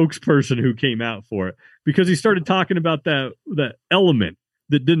spokesperson who came out for it because he started talking about that element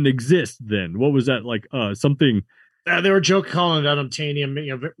that didn't exist then. What was that like? Something. They were joking calling it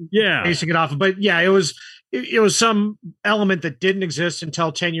unobtainium, yeah, basing it off of, but yeah, it was some element that didn't exist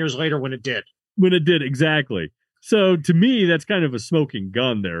until 10 years later when it did. When it did, exactly. So to me, that's kind of a smoking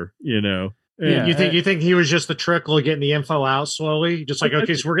gun there, Yeah, you think he was just the trickle of getting the info out slowly, just like,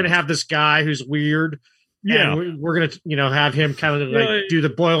 okay, so we're gonna have this guy who's weird, yeah, and we're gonna have him kind of like do the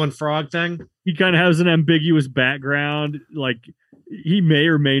boiling frog thing. He kind of has an ambiguous background, like he may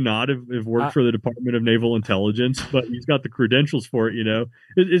or may not have worked for the Department of Naval Intelligence, but he's got the credentials for it.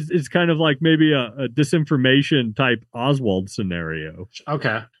 It's kind of like maybe a disinformation type Oswald scenario.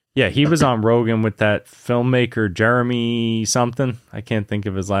 Okay. Yeah, he was on Rogan with that filmmaker, Jeremy something. I can't think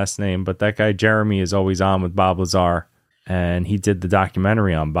of his last name, but that guy, Jeremy, is always on with Bob Lazar, and he did the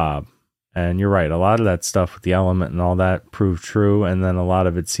documentary on Bob. And you're right, a lot of that stuff with the element and all that proved true, and then a lot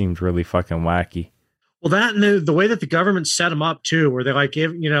of it seemed really fucking wacky. Well, that and the way that the government set them up too, where they like,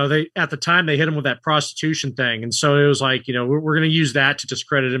 they at the time they hit them with that prostitution thing, and so it was like, we're going to use that to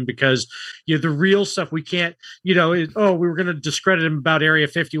discredit him because the real stuff we can't, we were going to discredit him about Area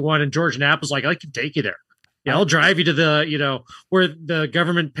 51, and George Knapp was like, I can take you there. Yeah, I'll drive you to the, where the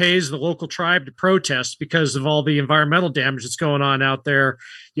government pays the local tribe to protest because of all the environmental damage that's going on out there.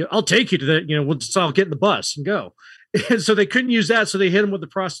 I'll take you to the, we'll just all get in the bus and go. And so they couldn't use that. So they hit him with the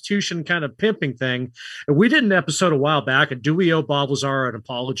prostitution kind of pimping thing. And we did an episode a while back, and do we owe Bob Lazar an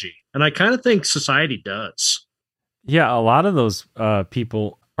apology? And I kind of think society does. Yeah, a lot of those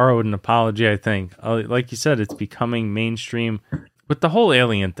people are owed an apology, I think. Like you said, it's becoming mainstream. With the whole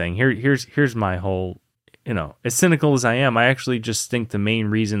alien thing, here's my whole, as cynical as I am, I actually just think the main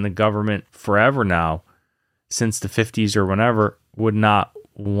reason the government forever now, since the 50s or whenever, would not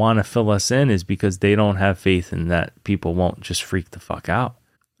want to fill us in is because they don't have faith in that people won't just freak the fuck out.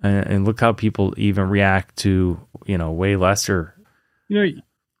 And look how people even react to, way lesser.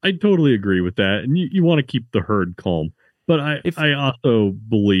 I totally agree with that. And you want to keep the herd calm. But I also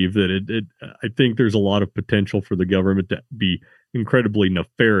believe that I think there's a lot of potential for the government to be incredibly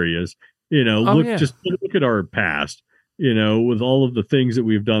nefarious. Just look at our past, with all of the things that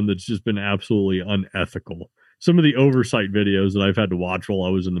we've done that's just been absolutely unethical. Some of the oversight videos that I've had to watch while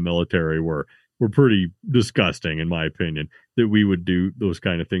I was in the military were pretty disgusting, in my opinion, that we would do those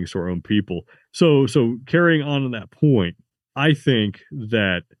kind of things to our own people. So carrying on that point, I think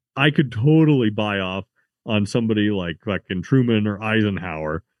that I could totally buy off on somebody like fucking Truman or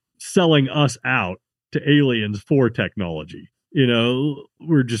Eisenhower selling us out to aliens for technology.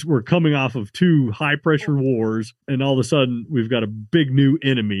 We're coming off of 2 high pressure wars, and all of a sudden we've got a big new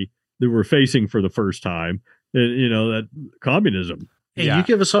enemy that we're facing for the first time. And, that communism. Hey, you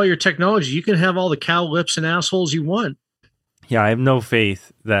give us all your technology, you can have all the cow lips and assholes you want. Yeah, I have no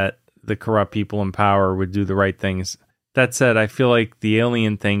faith that the corrupt people in power would do the right things. That said, I feel like the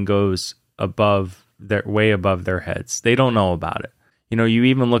alien thing goes way above their heads. They don't know about it. You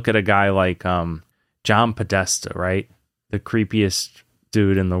even look at a guy like John Podesta, right? The creepiest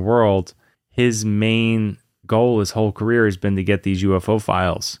dude in the world. His main goal, his whole career, has been to get these UFO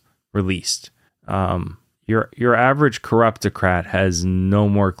files released. Your average corruptocrat has no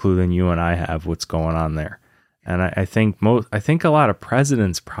more clue than you and I have what's going on there. And I think a lot of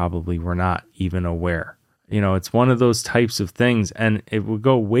presidents probably were not even aware. It's one of those types of things, and it would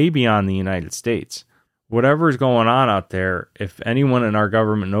go way beyond the United States. Whatever is going on out there, if anyone in our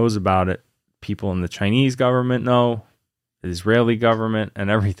government knows about it, people in the Chinese government know, the Israeli government, and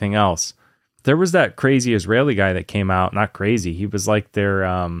everything else. There was that crazy Israeli guy that came out, not crazy. He was like their,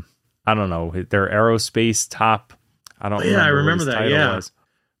 their aerospace top. I don't remember. I remember that. Yeah. Was.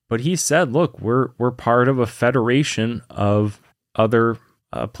 But he said, look, we're part of a federation of other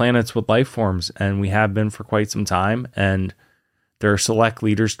planets with life forms, and we have been for quite some time. And there are select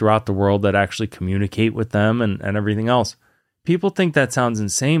leaders throughout the world that actually communicate with them and everything else. People think that sounds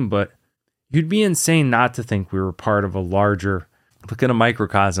insane, but you'd be insane not to think we were part of a larger, look at a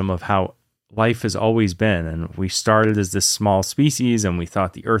microcosm of how life has always been. And we started as this small species, and we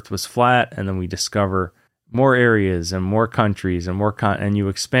thought the earth was flat, and then we discover more areas and more countries and and you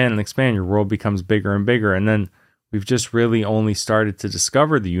expand and expand, your world becomes bigger and bigger. And then we've just really only started to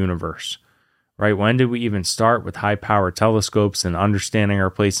discover the universe, right? When did we even start with high power telescopes and understanding our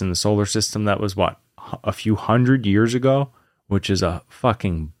place in the solar system? That was a few hundred years ago, which is a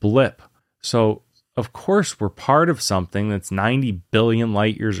fucking blip. So of course we're part of something that's 90 billion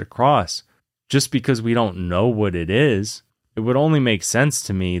light years across. Just because we don't know what it is, it would only make sense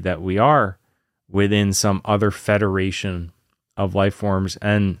to me that we are within some other federation of life forms.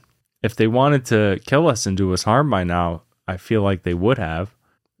 And if they wanted to kill us and do us harm by now, I feel like they would have.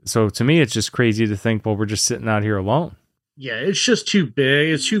 So to me, it's just crazy to think, well, we're just sitting out here alone. Yeah, it's just too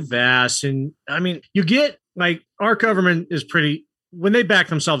big. It's too vast. And I mean, you get like our government is pretty, when they back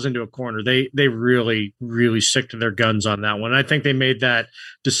themselves into a corner, they really, really stick to their guns on that one. I think they made that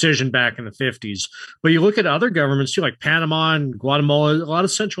decision back in the 50s. But you look at other governments too, like Panama and Guatemala, a lot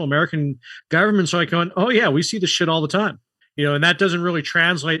of Central American governments are like going, oh yeah, we see this shit all the time. And that doesn't really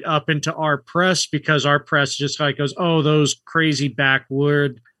translate up into our press, because our press just like goes, oh, those crazy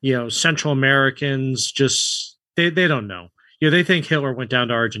backward, Central Americans, just, they don't know. They think Hitler went down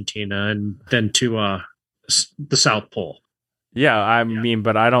to Argentina and then to the South Pole. Yeah, I mean,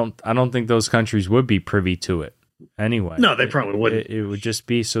 but I don't think those countries would be privy to it anyway. No, they probably wouldn't. It would just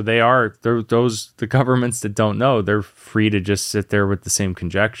be, so the governments that don't know, they're free to just sit there with the same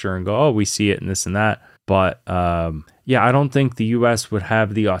conjecture and go, oh, we see it and this and that. But I don't think the U.S. would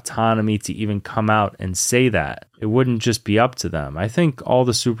have the autonomy to even come out and say that. It wouldn't just be up to them. I think all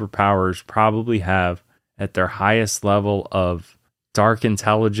the superpowers probably have at their highest level of dark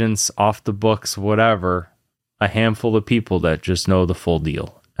intelligence, off the books, whatever, a handful of people that just know the full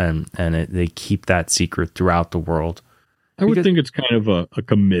deal. And they keep that secret throughout the world. I would think it's kind of a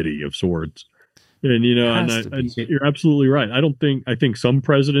committee of sorts. And, you're absolutely right. I think some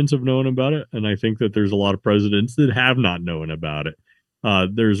presidents have known about it. And I think that there's a lot of presidents that have not known about it.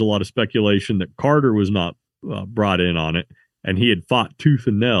 There's a lot of speculation that Carter was not brought in on it, and he had fought tooth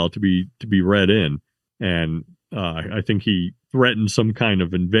and nail to be read in. And I think he threatened some kind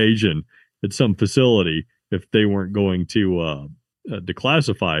of invasion at some facility if they weren't going to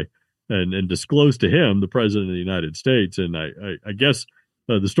declassify and disclose to him, the president of the United States. And I guess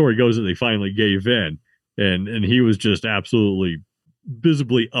the story goes that they finally gave in, and he was just absolutely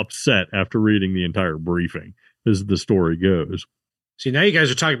visibly upset after reading the entire briefing, as the story goes. See, now you guys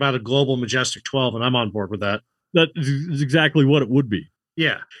are talking about a global Majestic 12, and I'm on board with that. That is exactly what it would be.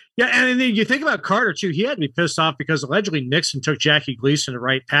 Yeah. Yeah. And then you think about Carter, too. He had to be pissed off because allegedly Nixon took Jackie Gleason to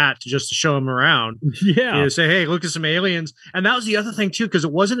Wright Pat just to show him around. Yeah. Say, hey, look at some aliens. And that was the other thing, too, because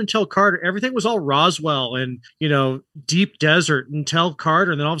it wasn't until Carter, everything was all Roswell and, deep desert until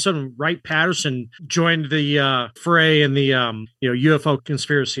Carter. And then all of a sudden, Wright Patterson joined the fray in the, UFO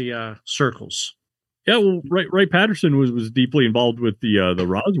conspiracy circles. Yeah. Well, Wright Patterson was deeply involved with the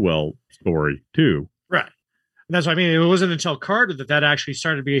Roswell story, too. Right. That's what I mean. It wasn't until Carter that actually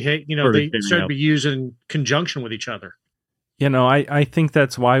started to be, they started to be used in conjunction with each other. I think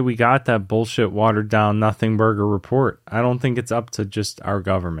that's why we got that bullshit watered down nothing burger report. I don't think it's up to just our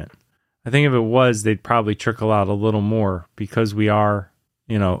government. I think if it was, they'd probably trickle out a little more because we are,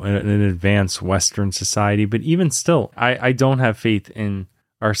 an advanced Western society. But even still, I don't have faith in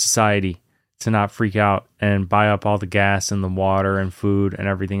our society to not freak out and buy up all the gas and the water and food and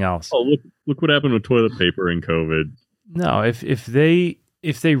everything else. Oh, look what happened with toilet paper and COVID. No, if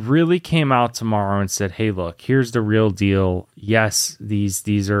they really came out tomorrow and said, "Hey, look, here's the real deal. Yes,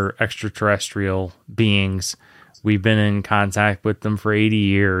 these are extraterrestrial beings. We've been in contact with them for 80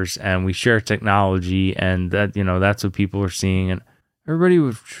 years and we share technology, and that, that's what people are seeing," and everybody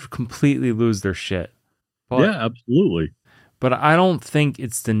would completely lose their shit. But, yeah, absolutely. But I don't think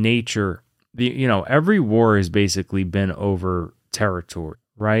it's the nature. Every war has basically been over territory,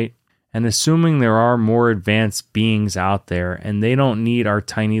 right? And assuming there are more advanced beings out there and they don't need our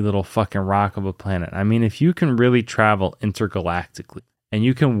tiny little fucking rock of a planet. I mean, if you can really travel intergalactically and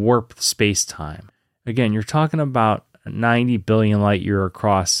you can warp space-time, again, you're talking about 90 billion light year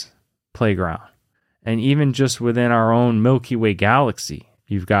across playground. And even just within our own Milky Way galaxy,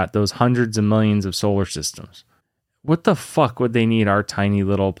 you've got those hundreds of millions of solar systems. What the fuck would they need our tiny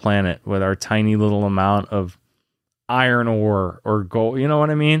little planet with our tiny little amount of iron ore or gold? You know what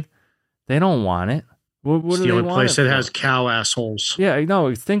I mean? They don't want it. What it's do the they only want place it that for? has cow assholes. Yeah,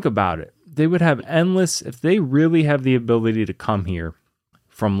 no, think about it. They would have endless, if they really have the ability to come here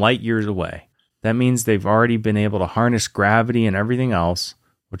from light years away, that means they've already been able to harness gravity and everything else,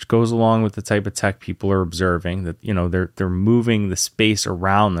 which goes along with the type of tech people are observing, that, they're moving the space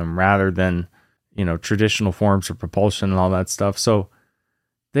around them rather than, traditional forms of propulsion and all that stuff. So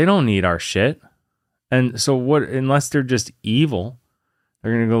they don't need our shit. And so what, unless they're just evil,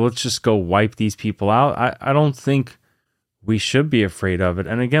 they're going to go, let's just go wipe these people out. I don't think we should be afraid of it.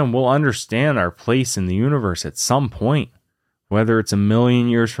 And again, we'll understand our place in the universe at some point, whether it's 1 million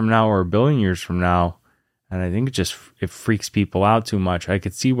years from now or 1 billion years from now. And I think it freaks people out too much. I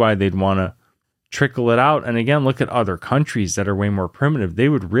could see why they'd want to trickle it out. And again, look at other countries that are way more primitive. They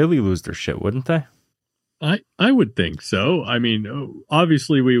would really lose their shit, wouldn't they? I would think so. I mean,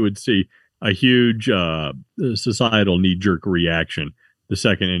 obviously we would see a huge societal knee-jerk reaction the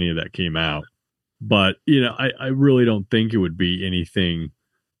second any of that came out. But, I really don't think it would be anything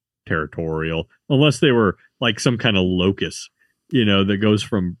territorial unless they were like some kind of locust, that goes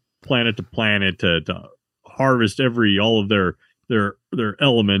from planet to planet to harvest all of their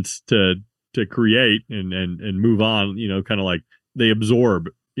elements to create and move on, kind of like they absorb,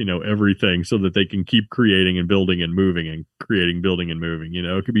 everything so that they can keep creating and building and moving and creating, building and moving.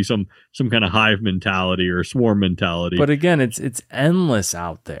 It could be some kind of hive mentality or swarm mentality. But again, it's endless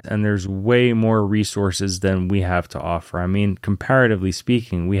out there, and there's way more resources than we have to offer. I mean, comparatively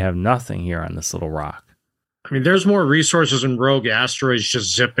speaking, we have nothing here on this little rock. I mean, there's more resources in rogue asteroids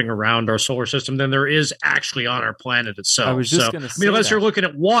just zipping around our solar system than there is actually on our planet itself. I was just going to say, unless you're looking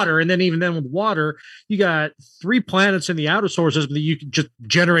at water, and then even then with water, you got 3 planets in the outer solar system that you can just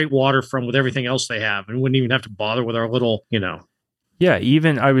generate water from with everything else they have, and wouldn't even have to bother with our little, Yeah,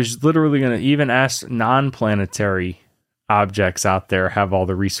 I was literally going to even ask non-planetary objects out there have all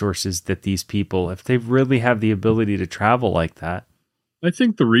the resources that these people, if they really have the ability to travel like that. I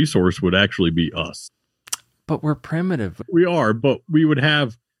think the resource would actually be us. But we're primitive. We are, but we would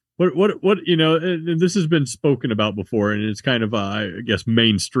have what and this has been spoken about before, and it's kind of I guess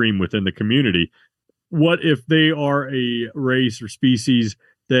mainstream within the community. What if they are a race or species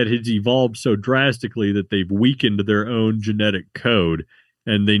that has evolved so drastically that they've weakened their own genetic code,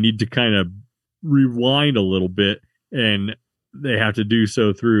 and they need to kind of rewind a little bit, and they have to do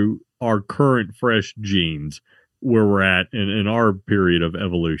so through our current fresh genes where we're at in our period of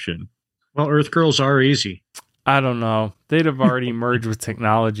evolution? Well, Earth girls are easy. I don't know. They'd have already merged with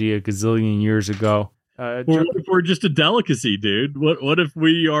technology a gazillion years ago. What if we're just a delicacy, dude? What if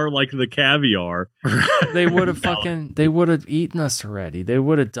we are like the caviar? They would have eaten us already. They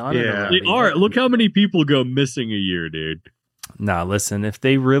would have done it already. They are. Look how many people go missing a year, dude. Nah, listen, if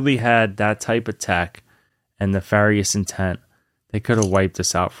they really had that type of tech and nefarious intent, they could have wiped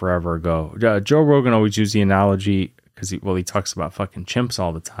us out forever ago. Joe Rogan always uses the analogy because he talks about fucking chimps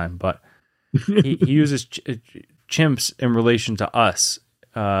all the time, but he uses chimps in relation to us.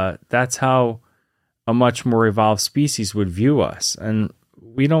 That's how a much more evolved species would view us. And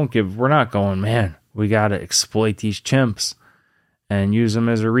we're not going, man, we got to exploit these chimps and use them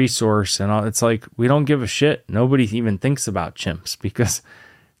as a resource. And all. It's like, we don't give a shit. Nobody even thinks about chimps because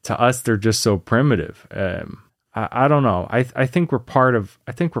to us, they're just so primitive. I don't know. I think we're part of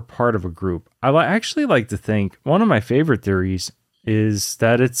a group. I actually like to think one of my favorite theories is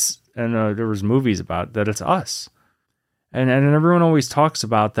that it's, and there was movies about that it's us. And everyone always talks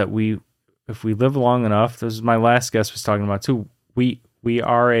about that if we live long enough, this is my last guest was talking about too, we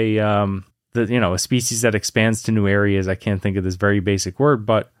are a species that expands to new areas. I can't think of this very basic word,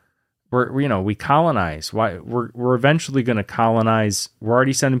 but we colonize. Why we're eventually going to colonize. We're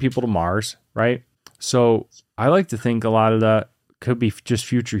already sending people to Mars, right? So I like to think a lot of that could be just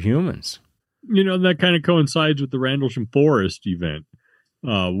future humans. That kind of coincides with the Randlesham Forest event.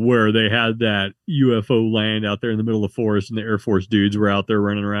 Where they had that UFO land out there in the middle of the forest and the Air Force dudes were out there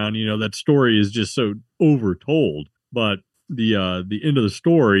running around. That story is just so overtold. But the end of the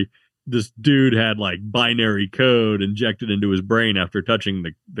story, this dude had like binary code injected into his brain after touching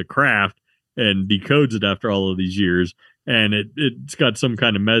the craft and decodes it after all of these years. And it's got some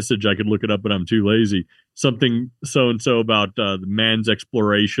kind of message. I could look it up, but I'm too lazy. Something so-and-so about the man's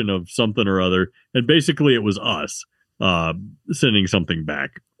exploration of something or other. And basically it was us. Sending something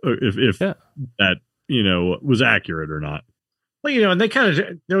back if that was accurate or not. Well, and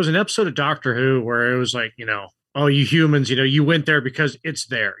there was an episode of Doctor Who where it was like, oh, you humans, you went there because it's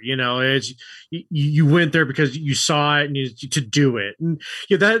there, it's you went there because you saw it and to do it, and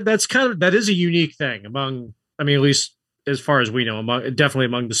that is a unique thing among, at least as far as we know, definitely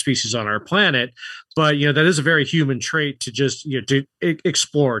among the species on our planet, but that is a very human trait to just to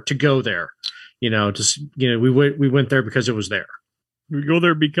explore, to go there. We went there because it was there. We go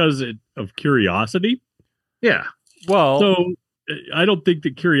there because of curiosity. Yeah. Well, so I don't think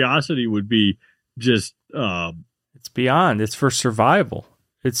that curiosity would be just. It's beyond. It's for survival.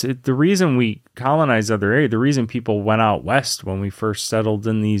 The reason we colonize other areas. The reason people went out west when we first settled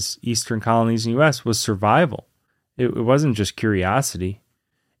in these eastern colonies in the U.S. was survival. It wasn't just curiosity.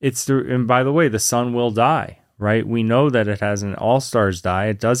 And by the way, the sun will die. Right? We know that it has an all-stars die.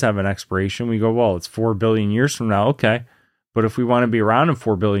 It does have an expiration. We go, well, it's 4 billion years from now. Okay. But if we want to be around in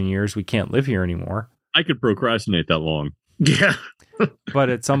 4 billion years, we can't live here anymore. I could procrastinate that long. Yeah.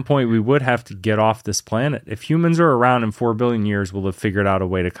 But at some point, we would have to get off this planet. If humans are around in 4 billion years, we'll have figured out a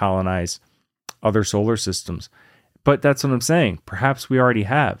way to colonize other solar systems. But that's what I'm saying. Perhaps we already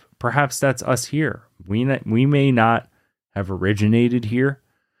have. Perhaps that's us here. We may not have originated here.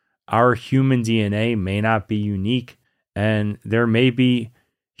 Our human DNA may not be unique, and there may be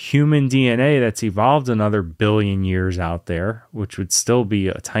human DNA that's evolved another billion years out there, which would still be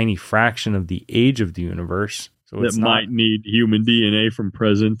a tiny fraction of the age of the universe. So that might need human DNA from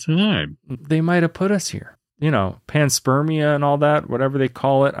present time. They might have put us here. Panspermia and all that, whatever they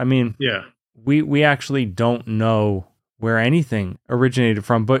call it. Yeah. We actually don't know where anything originated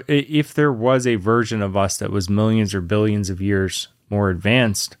from. But if there was a version of us that was millions or billions of years more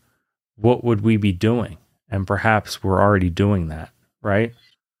advanced, what would we be doing? And perhaps we're already doing that, right?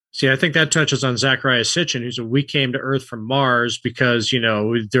 See, I think that touches on Zachariah Sitchin, who said we came to Earth from Mars because,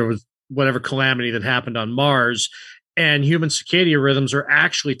 there was whatever calamity that happened on Mars, and human circadian rhythms are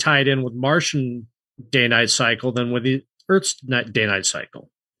actually tied in with Martian day-night cycle than with the Earth's day-night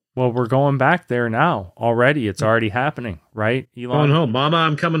cycle. Well, we're going back there now already. It's already happening, right? Elon, going home. Mama,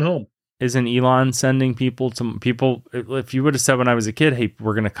 I'm coming home. Isn't Elon sending people? If you would have said when I was a kid, hey,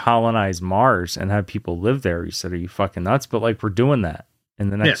 we're going to colonize Mars and have people live there, you said, are you fucking nuts? But we're doing that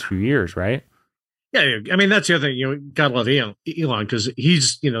in the next few years, right? Yeah, I mean that's the other thing. Gotta love Elon because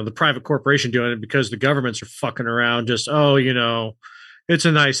he's the private corporation doing it because the governments are fucking around. Just it's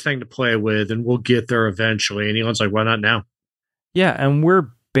a nice thing to play with, and we'll get there eventually. And Elon's like, why not now? Yeah, and we're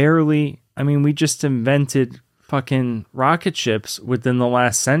barely. I mean, we just invented fucking rocket ships within the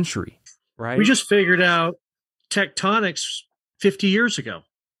last century, right? We just figured out tectonics 50 years ago.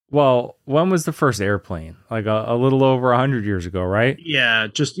 Well, when was the first airplane? Like a little over 100 years ago, right? Yeah,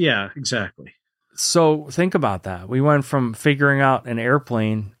 exactly. So think about that. We went from figuring out an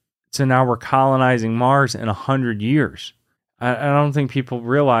airplane to now we're colonizing Mars in 100 years. I don't think people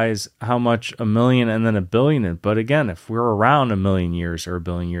realize how much a million and then a billion is. But again, if we're around a million years or a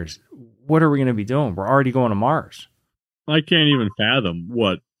billion years, what are we going to be doing? We're already going to Mars. I can't even fathom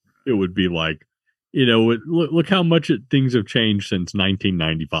what it would be like. Look how much things have changed since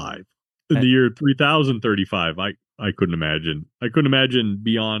 1995. In the year 3035, I couldn't imagine. I couldn't imagine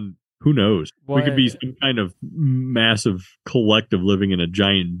beyond. Who knows? Well, we could be some kind of massive collective living in a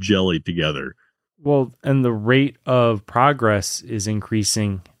giant jelly together. Well, and the rate of progress is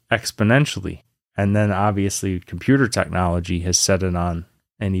increasing exponentially. And then obviously computer technology has set it on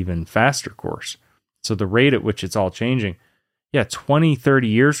an even faster course. So the rate at which it's all changing, 20, 30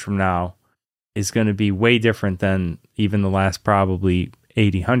 years from now is going to be way different than even the last probably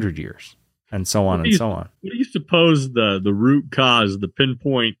 80, 100 years, and so on and so on. What do you suppose the root cause, the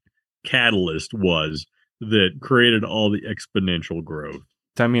pinpoint catalyst was that created all the exponential growth?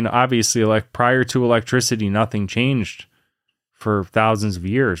 I mean, obviously, like prior to electricity, nothing changed for thousands of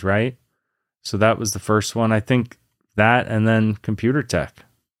years, right? So that was the first one. I think that, and then computer tech.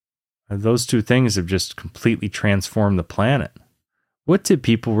 Those two things have just completely transformed the planet. What did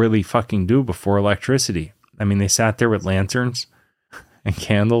people really fucking do before electricity? I mean, they sat there with lanterns and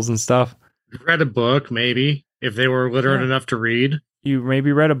candles and stuff. Read a book, maybe, if they were literate enough to read. You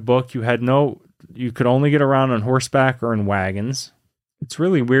maybe read a book. You could only get around on horseback or in wagons. It's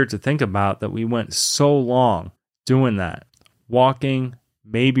really weird to think about that we went so long doing that. Walking,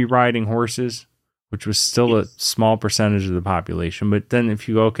 maybe riding horses, which was still a small percentage of the population. But then if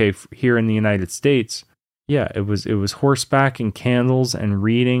you go, here in the United States, it was horseback and candles and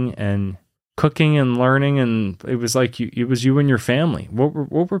reading and cooking and learning. And it was like it was you and your family.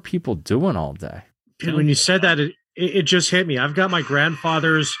 What were people doing all day? When you said that, it just hit me. I've got my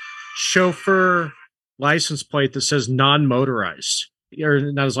grandfather's chauffeur license plate that says non-motorized. Or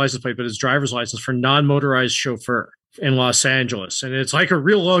not his license plate, but his driver's license for non-motorized chauffeur in Los Angeles. And it's like a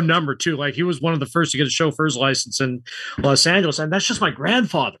real low number too. Like he was one of the first to get a chauffeur's license in Los Angeles. And that's just my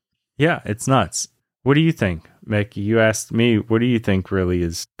grandfather. Yeah, it's nuts. What do you think, Mickey? You asked me, what do you think really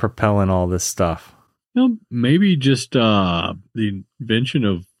is propelling all this stuff? Maybe just the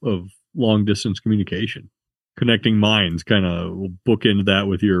invention of long distance communication, connecting minds. Kind of we'll book into that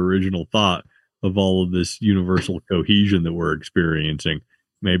with your original thought of all of this universal cohesion that we're experiencing.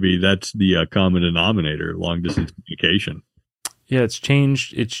 Maybe that's the common denominator, long distance communication. Yeah, it's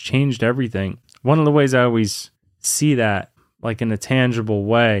changed everything. One of the ways I always see that, like in a tangible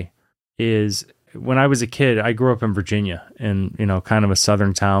way, is when I was a kid, I grew up in Virginia, in kind of a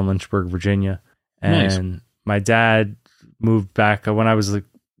southern town, Lynchburg, Virginia. And nice. My dad moved back when I was like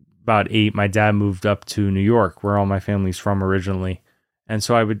about 8. My dad moved up to New York, where all my family's from originally. And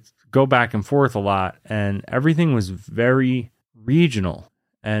so I would go back and forth a lot, and everything was very regional.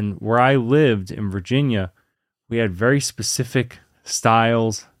 And where I lived in Virginia, we had very specific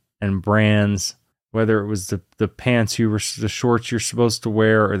styles and brands, whether it was the pants the shorts you're supposed to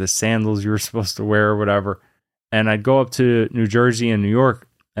wear, or the sandals you were supposed to wear, or whatever. And I'd go up to New Jersey and New York,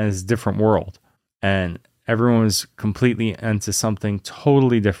 and it's a different world. And everyone was completely into something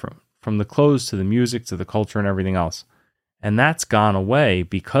totally different, from the clothes to the music to the culture and everything else. And that's gone away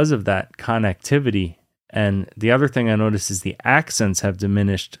because of that connectivity. And the other thing I noticed is the accents have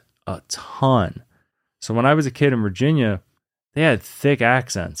diminished a ton. So when I was a kid in Virginia, they had thick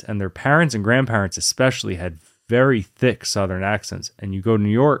accents, and their parents and grandparents especially had very thick Southern accents. And you go to New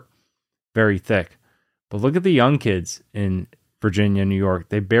York, very thick. But look at the young kids in Virginia, New York.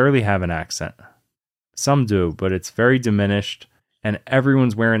 They barely have an accent. Some do, but it's very diminished. And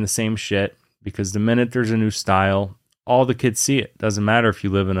everyone's wearing the same shit, because the minute there's a new style, all the kids see it. Doesn't matter if you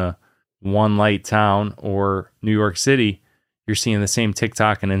live in a one light town or New York City, you're seeing the same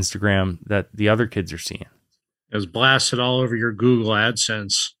TikTok and Instagram that the other kids are seeing. It was blasted all over your Google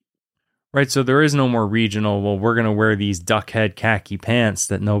AdSense. Right, so there is no more regional, well, we're going to wear these duckhead khaki pants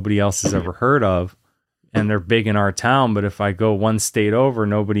that nobody else has ever heard of, and they're big in our town, but if I go one state over,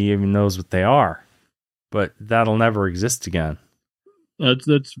 nobody even knows what they are. But that'll never exist again. That's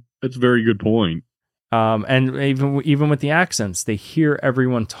a very good point. And even with the accents, they hear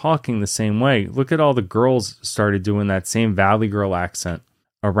everyone talking the same way. Look at all the girls started doing that same Valley Girl accent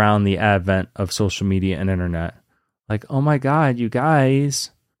around the advent of social media and internet. Like, oh my God, you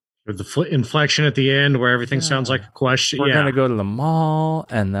guys. With the inflection at the end where everything sounds like a question. We're going to go to the mall,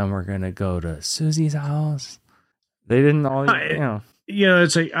 and then we're going to go to Susie's house. They didn't all,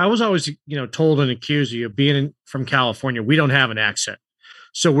 it's like, I was always, told and accused of being from California. We don't have an accent.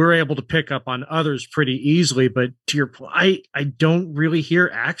 So we're able to pick up on others pretty easily. But to your point, I don't really hear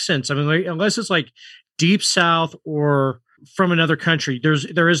accents. I mean, like, unless it's like deep South or from another country,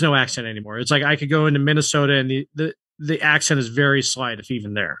 there is no accent anymore. It's like I could go into Minnesota and the accent is very slight, if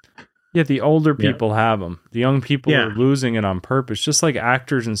even there. Yeah, the older people have them. The young people are losing it on purpose, just like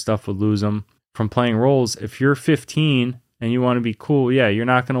actors and stuff would lose them from playing roles. If you're 15 and you want to be cool, you're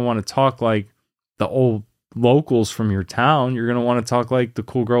not going to want to talk like the old locals from your town. You're going to want to talk like the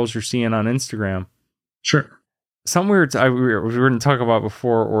cool girls you're seeing on Instagram. Sure. Something weird we were going to talk about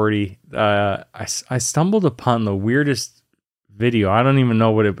before, Orty. I stumbled upon the weirdest video. I don't even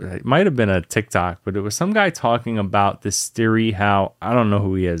know what it might have been a TikTok, but it was some guy talking about this theory, how I don't know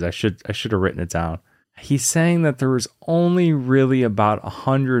who he is. I should have written it down. He's saying that there was only really about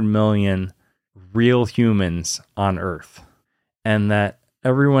 100 million real humans on Earth, and that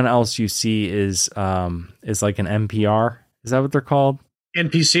everyone else you see is like an NPR. Is that what they're called?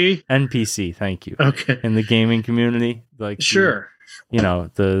 NPC? NPC, thank you. Okay. In the gaming community. Like sure.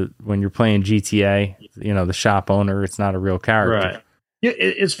 When you're playing GTA, the shop owner, it's not a real character. Right. Yeah,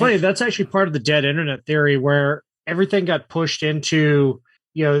 it's funny. That's actually part of the dead internet theory where everything got pushed into,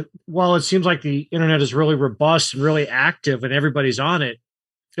 while it seems like the internet is really robust and really active and everybody's on it,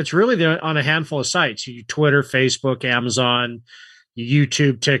 it's really on a handful of sites. Twitter, Facebook, Amazon,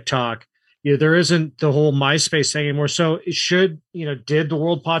 YouTube, TikTok. There isn't the whole MySpace thing anymore. So it should, did the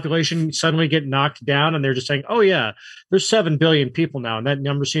world population suddenly get knocked down and they're just saying, oh yeah, there's 7 billion people now. And that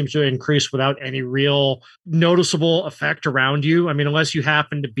number seems to increase without any real noticeable effect around you. I mean, unless you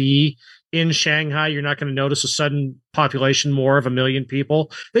happen to be in Shanghai, you're not going to notice a sudden population more of 1 million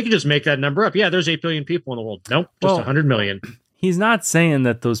people. They can just make that number up. Yeah, there's 8 billion people in the world. Nope, just 100 million. He's not saying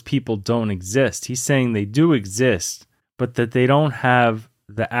that those people don't exist. He's saying they do exist, but that they don't have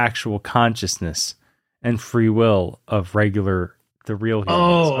the actual consciousness and free will of the real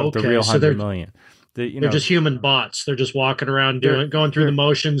humans, the real 100 million. They're just human bots. They're just walking around going through the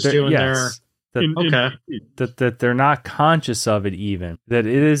motions, doing that they're not conscious of it even. That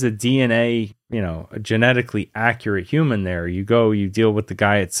it is a DNA, a genetically accurate human there. You deal with the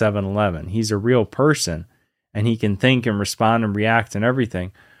guy at 7-Eleven. He's a real person and he can think and respond and react and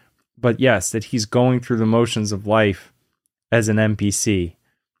everything. But yes, that he's going through the motions of life as an NPC,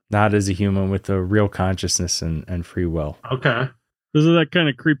 not as a human with a real consciousness and free will. Okay. Doesn't that kind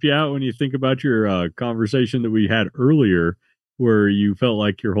of creep you out when you think about your conversation that we had earlier where you felt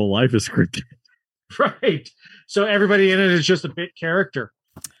like your whole life is scripted? Right. So everybody in it is just a bit character,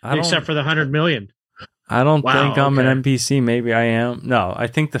 except for the 100 million. I don't think I'm an NPC. Maybe I am. No, I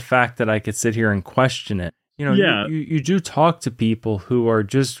think the fact that I could sit here and question it. You do talk to people who are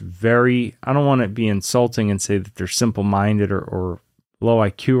just very, I don't want to be insulting and say that they're simple-minded or low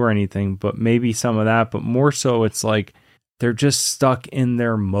IQ or anything, but maybe some of that, but more so it's like they're just stuck in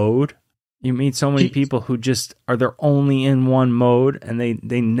their mode. You meet so many people who just they're only in one mode and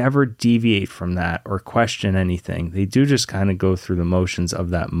they never deviate from that or question anything. They do just kind of go through the motions of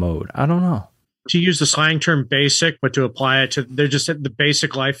that mode. I don't know. To use the slang term basic, but to apply it to, they're just at the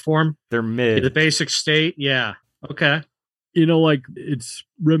basic life form. They're mid. The basic state. Yeah. Okay. Like it's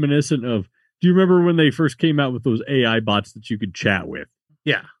reminiscent of, do you remember when they first came out with those AI bots that you could chat with?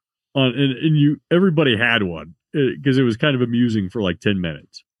 Yeah. Everybody had one because it was kind of amusing for like 10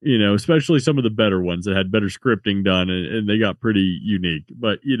 minutes, especially some of the better ones that had better scripting done and they got pretty unique,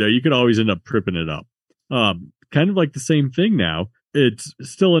 but you could always end up tripping it up. Kind of like the same thing now. It's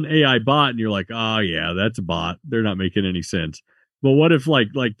still an AI bot and you're like, oh yeah, that's a bot. They're not making any sense. But what if like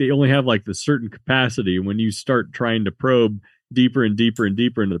they only have like the certain capacity and when you start trying to probe deeper and deeper and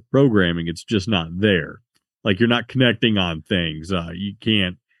deeper into the programming, it's just not there. Like you're not connecting on things. You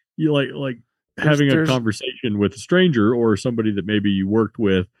can't, having a conversation with a stranger or somebody that maybe you worked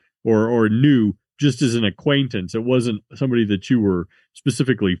with or knew just as an acquaintance. It wasn't somebody that you were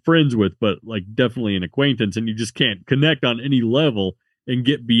specifically friends with, but like definitely an acquaintance, and you just can't connect on any level and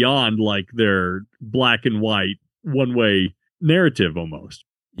get beyond like their black and white one way narrative almost.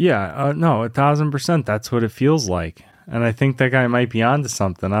 Yeah, no, 1,000%. That's what it feels like. And I think that guy might be onto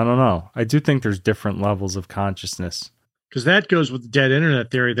something. I don't know. I do think there's different levels of consciousness. Because that goes with the dead internet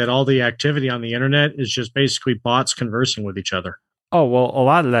theory that all the activity on the internet is just basically bots conversing with each other. Oh, well, a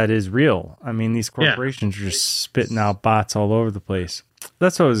lot of that is real. I mean, these Yeah. corporations are just spitting out bots all over the place.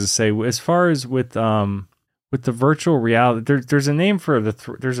 That's what I was going to say. As far as with the virtual reality, there's a name for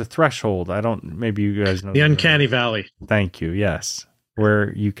there's a threshold. I don't, maybe you guys know. The uncanny valley. Thank you. Yes.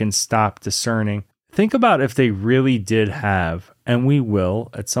 Where you can stop discerning. Think about if they really did have, and we will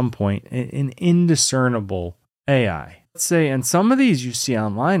at some point, an indiscernible AI. Let's say, and some of these you see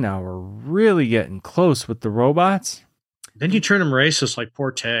online now are really getting close with the robots. Then you turn them racist like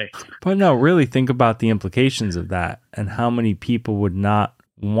Porte. But no, really think about the implications of that and how many people would not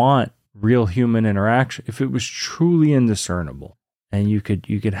want real human interaction if it was truly indiscernible. And you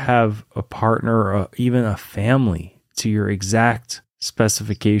could have a partner or even a family to your exact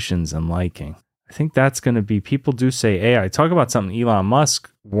specifications and liking. I think that's going to be, people do say AI. Talk about something Elon Musk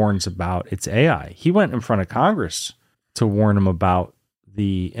warns about. It's AI. He went in front of Congress to warn him about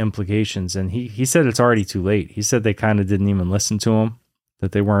the implications. And he said it's already too late. He said they kind of didn't even listen to him,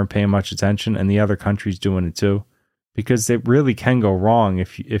 that they weren't paying much attention, and the other countries doing it too, because it really can go wrong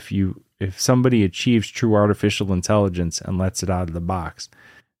if somebody achieves true artificial intelligence and lets it out of the box.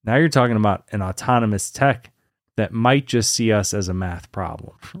 Now you're talking about an autonomous tech that might just see us as a math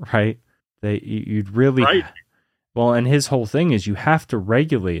problem, right? You'd really, right. Well, and his whole thing is you have to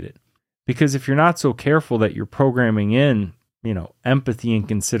regulate it, because if you're not so careful that you're programming in, empathy and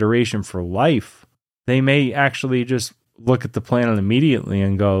consideration for life, they may actually just look at the planet immediately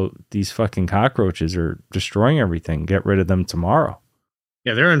and go, these fucking cockroaches are destroying everything. Get rid of them tomorrow.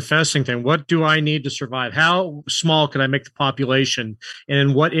 Yeah, they're infesting things. What do I need to survive? How small can I make the population? And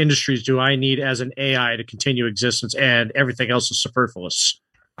in what industries do I need as an AI to continue existence, and everything else is superfluous?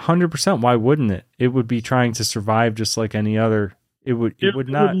 100%. Why wouldn't it? It would be trying to survive just like any other. It would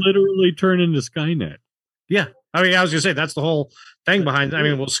not literally turn into Skynet. Yeah. I mean, I was going to say that's the whole thing behind it. I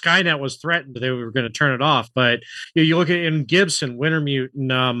mean, well, Skynet was threatened. They were going to turn it off. But you look at in Gibson, Wintermute,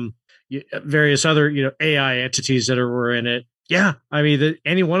 and various other, AI entities that were in it. Yeah. I mean,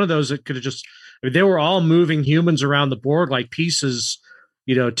 any one of those that could have just, they were all moving humans around the board like pieces,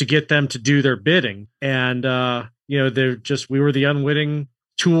 to get them to do their bidding. And, we were the unwitting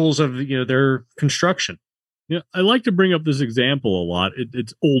tools of, their construction. Yeah. I like to bring up this example a lot.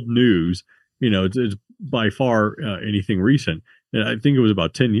 It's old news. It's by far anything recent. And I think it was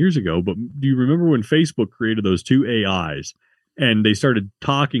about 10 years ago. But do you remember when Facebook created those two AIs and they started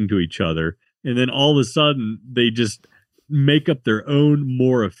talking to each other? And then all of a sudden they just make up their own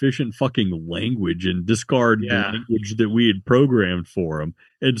more efficient fucking language and discard the language that we had programmed for them,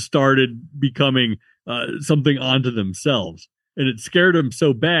 and started becoming something onto themselves. And it scared them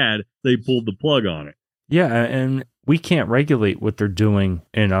so bad, they pulled the plug on it. Yeah, and we can't regulate what they're doing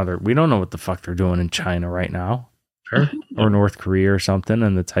we don't know what the fuck they're doing in China right now. Sure. Or North Korea or something,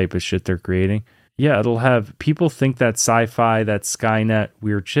 and the type of shit they're creating. Yeah, it'll have people think that sci-fi, that Skynet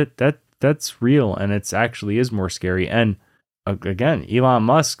weird shit, that's real, and it's actually is more scary. And again, Elon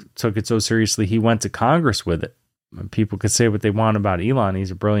Musk took it so seriously, he went to Congress with it. People could say what they want about Elon.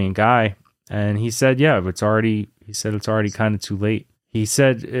 He's a brilliant guy. And he said, it's already kind of too late. He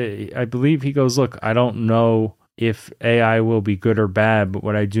said, I believe he goes, look, I don't know if AI will be good or bad, but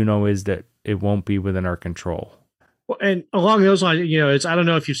what I do know is that it won't be within our control. Well, and along those lines, I don't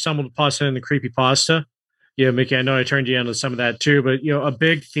know if you've stumbled upon it in the creepypasta. Mickey, I know I turned you on to some of that too, but a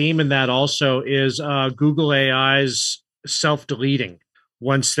big theme in that also is Google AI's self-deleting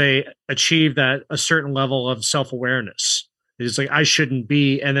once they achieve that a certain level of self-awareness. It's like, I shouldn't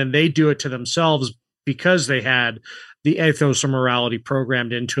be, and then they do it to themselves because they had the ethos or morality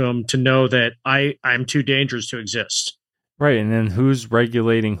programmed into them to know that I'm too dangerous to exist. Right, and then who's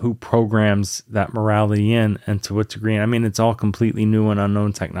regulating who programs that morality in and to what degree? I mean, it's all completely new and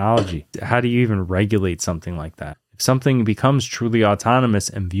unknown technology. How do you even regulate something like that? If something becomes truly autonomous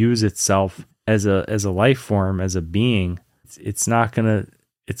and views itself as a life form, as a being,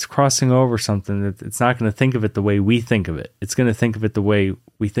 it's crossing over something that it's not going to think of it the way we think of it. It's going to think of it the way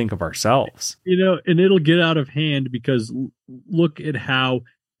we think of ourselves. And it'll get out of hand because look at how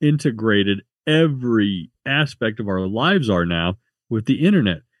integrated every aspect of our lives are now with the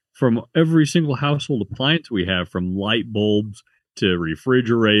internet. From every single household appliance we have, from light bulbs to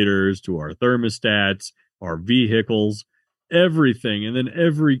refrigerators to our thermostats, our vehicles, everything. And then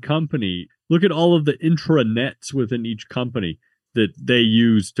every company, look at all of the intranets within each company that they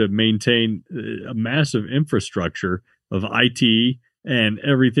use to maintain a massive infrastructure of IT and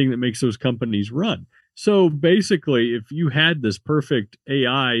everything that makes those companies run. So basically, if you had this perfect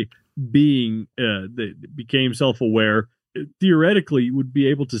AI being that became self-aware, theoretically you would be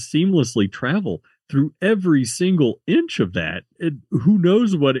able to seamlessly travel through every single inch of that. Who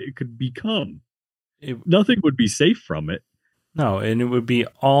knows what it could become? Nothing would be safe from it. No, and it would be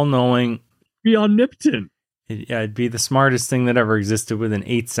all knowing. Be omnipotent. It'd be the smartest thing that ever existed within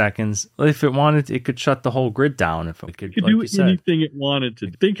 8 seconds. If it wanted, it could shut the whole grid down. If it could, It could like do you said. anything it wanted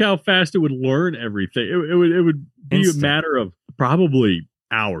to. Think how fast it would learn everything. It would be Instant. a matter of probably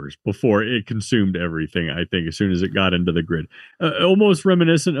hours before it consumed everything. I think as soon as it got into the grid, almost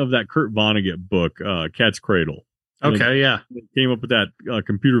reminiscent of that Kurt Vonnegut book, Cat's Cradle. Okay, yeah. It came up with that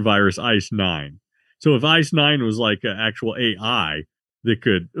computer virus Ice 9. So if Ice 9 was like an actual AI that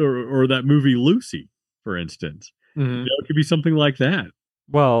could, or that movie Lucy, for instance, it could be something like that.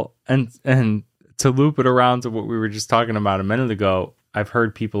 Well, and to loop it around to what we were just talking about a minute ago, I've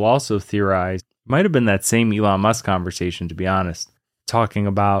heard people also theorize, might have been that same Elon Musk conversation, to be honest, talking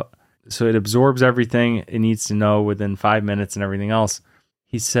about, so it absorbs everything it needs to know within 5 minutes and everything else.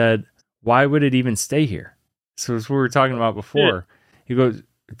 He said, why would it even stay here? So as we were talking about before, he goes,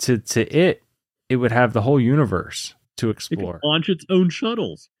 to it would have the whole universe to explore. It could launch its own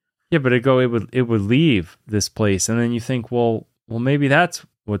shuttles. Yeah, but it would leave this place, and then you think, well, maybe that's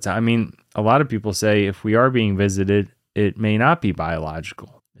what's. I mean, a lot of people say if we are being visited, it may not be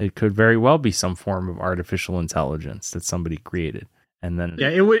biological. It could very well be some form of artificial intelligence that somebody created, and then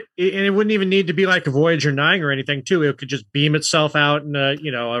it would, and it wouldn't even need to be like a Voyager 9 or anything. Too, it could just beam itself out in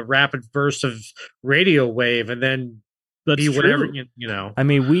a rapid burst of radio wave, and then be whatever you know. I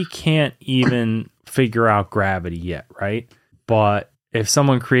mean, we can't even figure out gravity yet, right? But if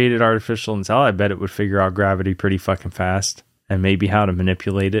someone created artificial intelligence, I bet it would figure out gravity pretty fucking fast, and maybe how to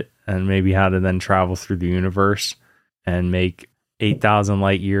manipulate it, and maybe how to then travel through the universe and make 8,000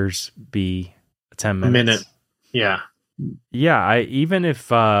 light years be 10 minutes. A minute. Yeah. Yeah. Even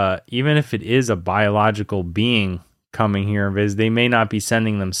if it is a biological being coming here and visit, they may not be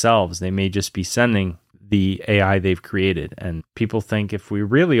sending themselves. They may just be sending the AI they've created. And people think if we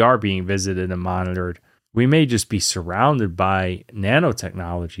really are being visited and monitored, we may just be surrounded by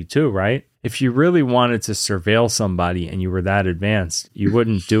nanotechnology too, right? If you really wanted to surveil somebody and you were that advanced, you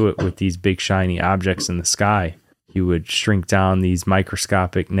wouldn't do it with these big shiny objects in the sky. You would shrink down these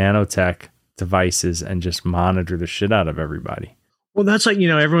microscopic nanotech devices and just monitor the shit out of everybody. Well, that's like,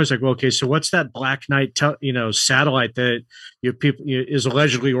 everyone's like, well, okay, so what's that Black Knight, satellite that is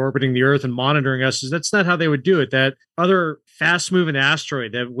allegedly orbiting the Earth and monitoring us? That's not how they would do it. That other fast-moving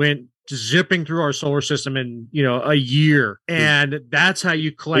asteroid that went zipping through our solar system in, a year, and that's how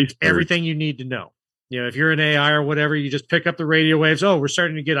you collect everything you need to know. If you're an AI or whatever, you just pick up the radio waves. Oh, we're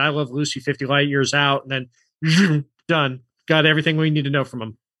starting to get I Love Lucy 50 light years out, and then done. Got everything we need to know from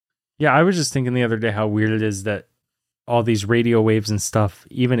them. Yeah, I was just thinking the other day how weird it is that all these radio waves and stuff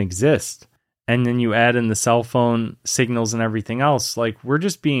even exist. And then you add in the cell phone signals and everything else. Like, we're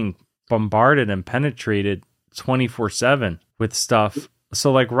just being bombarded and penetrated 24/7 with stuff.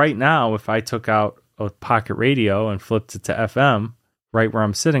 So like right now, if I took out a pocket radio and flipped it to FM right where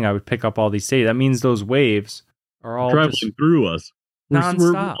I'm sitting, I would pick up all these data. That means those waves are all traveling just through us.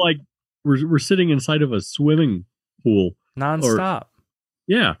 nonstop. We're sitting inside of a swimming pool. Nonstop.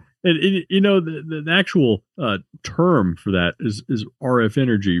 Yeah. And the actual term for that is RF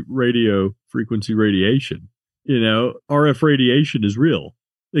energy, radio frequency radiation. RF radiation is real.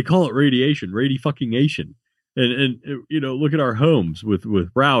 They call it radiation, radi-fucking-ation. And look at our homes with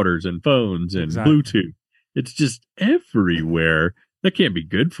routers and phones and Bluetooth. It's just everywhere. That can't be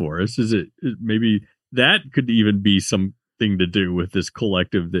good for us, is it? Maybe that could even be something to do with this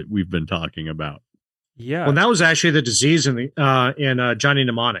collective that we've been talking about. Yeah. Well, that was actually the disease in Johnny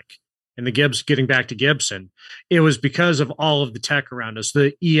Mnemonic and the Gibbs, getting back to Gibson. It was because of all of the tech around us,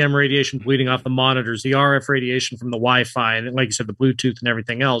 the EM radiation bleeding off the monitors, the RF radiation from the Wi-Fi, and like you said, the Bluetooth and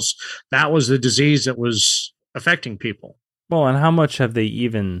everything else. That was the disease that was affecting people. Well, and how much have they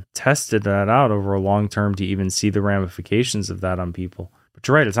even tested that out over a long term to even see the ramifications of that on people? But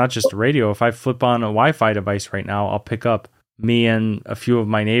you're right, it's not just a radio. If I flip on a Wi-Fi device right now, I'll pick up me and a few of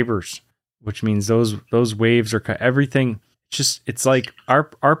my neighbors, which means those waves are everything. It's like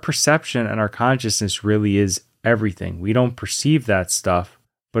our perception and our consciousness really is everything. We don't perceive that stuff,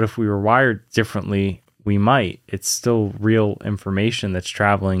 but if we were wired differently, we might. It's still real information that's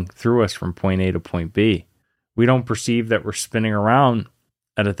traveling through us from point A to point B. We don't perceive that we're spinning around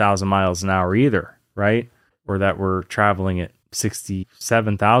at 1,000 miles an hour either, right? Or that we're traveling at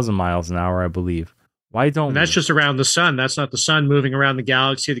 67,000 miles an hour, I believe. Why don't and that's just around the sun. That's not the sun moving around the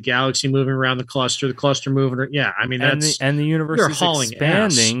galaxy moving around the cluster moving. Yeah, I mean, that's... And the universe is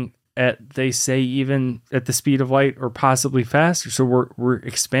expanding at, they say, even at the speed of light or possibly faster. So we're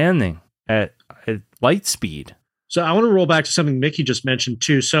expanding at light speed. So I want to roll back to something Mickey just mentioned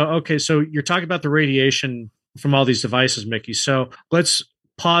too. So you're talking about the radiation from all these devices, Mickey. So let's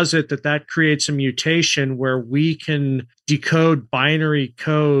posit that creates a mutation where we can decode binary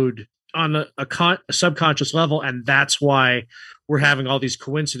code on a subconscious level, and that's why we're having all these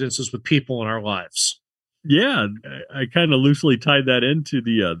coincidences with people in our lives. Yeah, I kind of loosely tied that into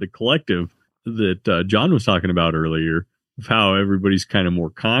the collective that John was talking about earlier, of how everybody's kind of more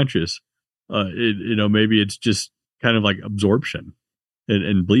conscious. Maybe it's just kind of like absorption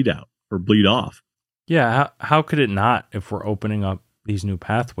and bleed out or bleed off. Yeah, how could it not if we're opening up these new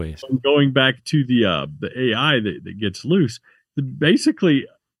pathways? Going back to the AI that gets loose, basically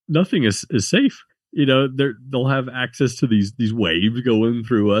nothing is safe. They'll have access to these waves going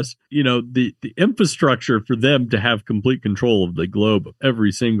through us. The infrastructure for them to have complete control of the globe,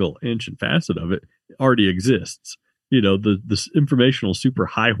 every single inch and facet of it, already exists. This informational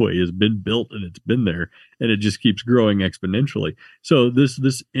superhighway has been built and it's been there, and it just keeps growing exponentially. So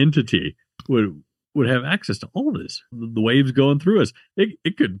this entity would have access to all of this. The waves going through us.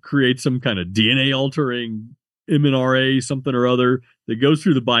 It could create some kind of DNA altering MNRA something or other that goes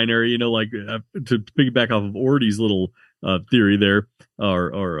through the binary, to piggyback off of Orty's little theory there,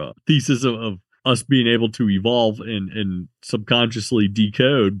 or thesis of us being able to evolve and subconsciously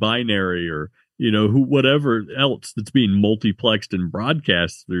decode binary, or whatever else that's being multiplexed and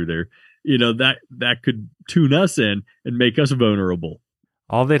broadcast through there. That could tune us in and make us vulnerable.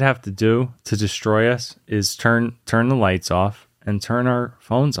 All they'd have to do to destroy us is turn the lights off and turn our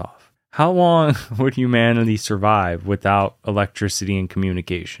phones off. How long would humanity survive without electricity and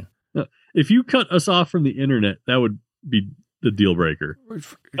communication? If you cut us off from the internet, that would be the deal breaker.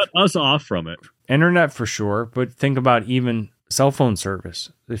 Cut us off from it. Internet for sure, but think about even cell phone service.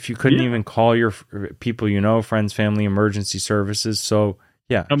 If you couldn't even call your people, friends, family, emergency services. So,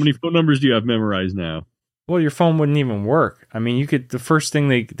 yeah. How many phone numbers do you have memorized now? Well, your phone wouldn't even work. I mean, the first thing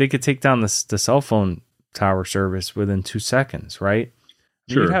they could take down the cell phone tower service within 2 seconds, right?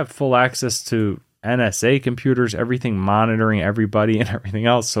 Sure. You'd have full access to NSA computers, everything monitoring everybody and everything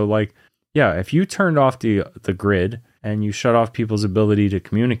else. So if you turned off the grid and you shut off people's ability to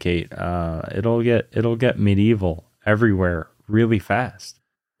communicate, it'll get medieval everywhere really fast.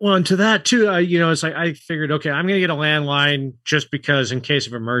 Well, and to that too, it's like I figured, okay, I'm going to get a landline just because in case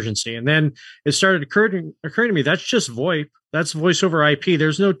of emergency. And then it started occurring to me, that's just VoIP. That's voice over IP.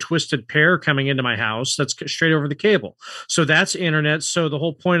 There's no twisted pair coming into my house. That's straight over the cable. So that's internet. So the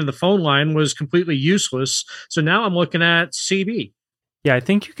whole point of the phone line was completely useless. So now I'm looking at CB. Yeah, I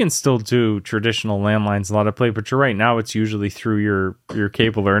think you can still do traditional landlines a lot of play, but you're right. Now it's usually through your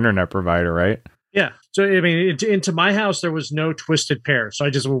cable or internet provider, right? Yeah. So, I mean, into my house, there was no twisted pair. So I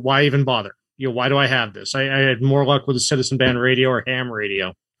just, why even bother? Why do I have this? I had more luck with a Citizen Band radio or ham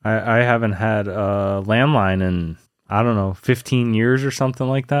radio. I haven't had a landline in, I don't know, 15 years or something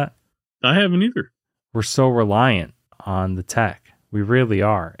like that. I haven't either. We're so reliant on the tech. We really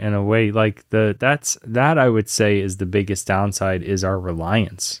are, in a way. That I would say is the biggest downside, is our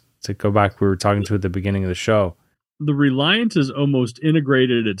reliance. To go back, we were talking to at the beginning of the show. The reliance has almost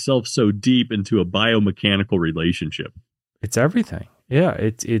integrated itself so deep into a biomechanical relationship. It's everything. Yeah,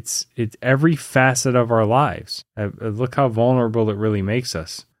 it's every facet of our lives. Look how vulnerable it really makes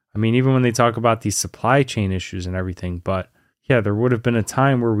us. I mean, even when they talk about these supply chain issues and everything, but yeah, there would have been a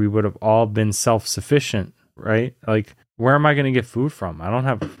time where we would have all been self-sufficient, right? Like, where am I going to get food from? I don't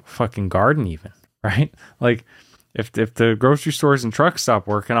have a fucking garden even, right? Like, if the grocery stores and trucks stop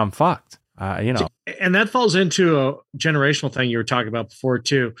working, I'm fucked. And that falls into a generational thing you were talking about before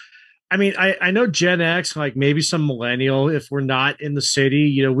too. I mean, I know Gen X, like maybe some millennial, if we're not in the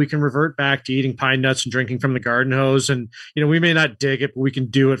city, we can revert back to eating pine nuts and drinking from the garden hose. And, we may not dig it, but we can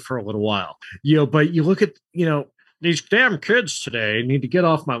do it for a little while, but you look at, these damn kids today need to get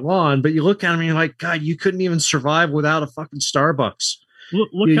off my lawn. But you look at them and you're like, God, you couldn't even survive without a fucking Starbucks.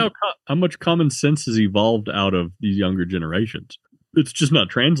 Look how much common sense has evolved out of these younger generations. It's just not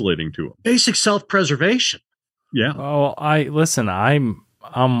translating to them. Basic self-preservation. Yeah. Oh, I've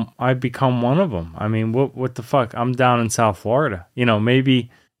become one of them. I mean, what the fuck? I'm down in South Florida.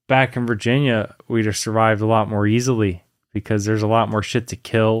 Maybe back in Virginia, we'd have survived a lot more easily because there's a lot more shit to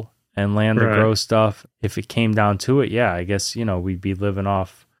kill and land to grow stuff. If it came down to it, yeah, I guess, we'd be living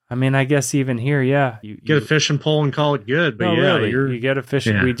off. I mean, I guess even here, yeah. You get a fishing pole and call it good. But really, you get a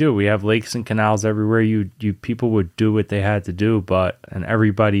fishing. Yeah. We do. We have lakes and canals everywhere. You people would do what they had to do, and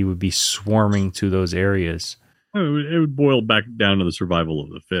everybody would be swarming to those areas. It would boil back down to the survival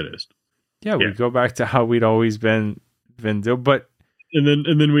of the fittest. Yeah, we'd go back to how we'd always been doing, but and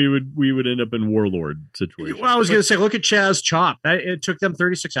then we would end up in warlord situation. Well, I was going to say, look at Chaz Chop. It took them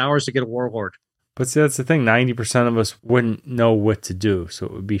 36 hours to get a warlord. But see, that's the thing. 90% of us wouldn't know what to do, so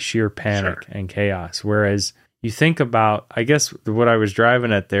it would be sheer panic and chaos. Whereas you think about, I guess what I was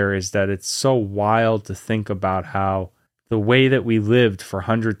driving at there is that it's so wild to think about how the way that we lived for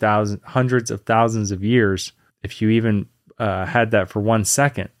hundreds of thousands of years, if you even had that for 1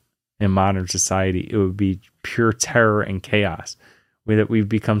 second in modern society, it would be pure terror and chaos. We've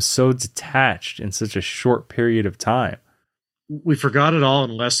become so detached in such a short period of time. We forgot it all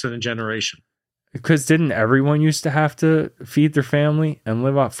in less than a generation. Because didn't everyone used to have to feed their family and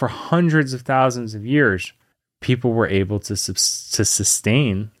live off for hundreds of thousands of years? People were able to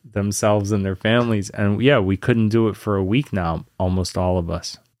sustain themselves and their families. And yeah, we couldn't do it for a week now, almost all of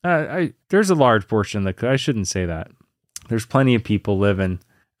us. There's a large portion that I shouldn't say that. There's plenty of people living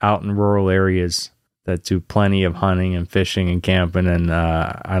out in rural areas that do plenty of hunting and fishing and camping, and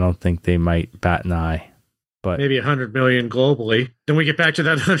I don't think they might bat an eye. But maybe 100 million globally. Then we get back to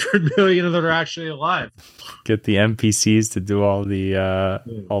that 100 million that are actually alive. Get the NPCs to do all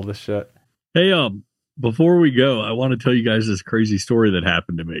the shit. Hey, before we go, I want to tell you guys this crazy story that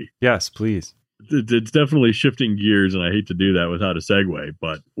happened to me. Yes, please. It's definitely shifting gears, and I hate to do that without a segue,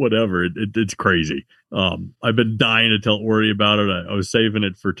 but whatever. It's crazy. I've been dying to tell Ori about it. I was saving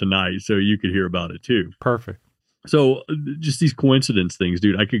it for tonight so you could hear about it too. Perfect. So just these coincidence things,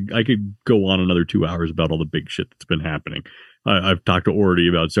 dude. I could go on another 2 hours about all the big shit that's been happening. I've talked to Ori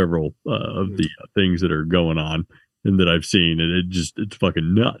about several of the things that are going on and that I've seen, and it's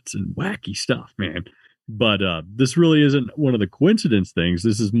fucking nuts and wacky stuff, man. But this really isn't one of the coincidence things.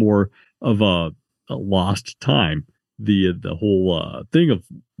 This is more of a lost time. The whole thing of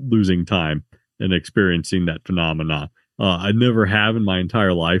losing time and experiencing that phenomena. I never have in my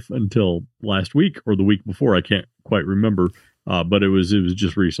entire life until last week or the week before. I can't quite remember, but it was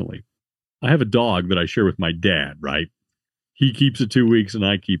just recently. I have a dog that I share with my dad, right? He keeps it 2 weeks and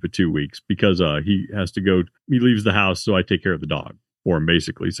I keep it 2 weeks because he has to go. He leaves the house, so I take care of the dog for him,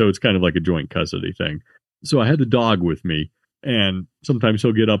 basically. So it's kind of like a joint custody thing. So I had the dog with me, and sometimes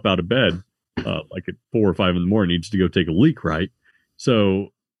he'll get up out of bed, like at 4 or 5 in the morning, needs to go take a leak, right? So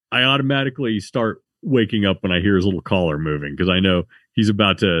I automatically start waking up when I hear his little collar moving because I know he's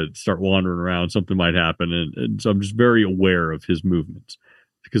about to start wandering around. Something might happen, and so I'm just very aware of his movements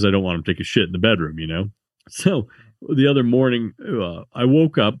because I don't want him to take a shit in the bedroom, you know? So the other morning, I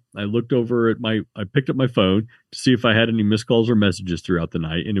woke up, I looked over at I picked up my phone to see if I had any missed calls or messages throughout the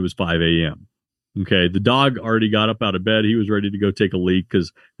night, and it was 5 a.m. Okay, the dog already got up out of bed. He was ready to go take a leak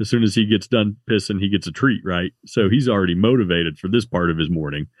because as soon as he gets done pissing, he gets a treat, right? So he's already motivated for this part of his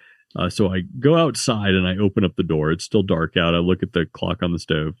morning. So I go outside and I open up the door. It's still dark out. I look at the clock on the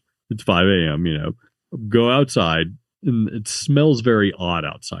stove. It's 5 a.m., you know. Go outside, and it smells very odd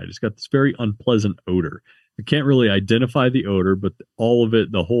outside. It's got this very unpleasant odor. I can't really identify the odor, but all of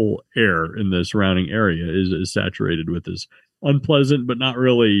it, the whole air in the surrounding area is saturated with this unpleasant but not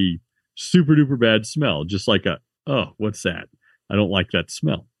really super duper bad smell, just like what's that? I don't like that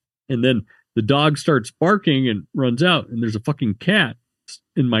smell. And then the dog starts barking and runs out, and there's a fucking cat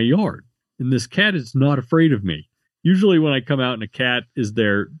in my yard. And this cat is not afraid of me. Usually when I come out and a cat is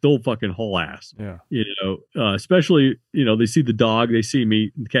there, they'll fucking haul ass. Yeah. You know, especially, you know, they see the dog, they see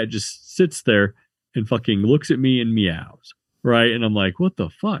me, and the cat just sits there and fucking looks at me and meows. Right. And I'm like, what the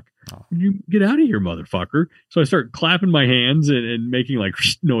fuck? Oh. You get out of here, motherfucker. So I start clapping my hands and making like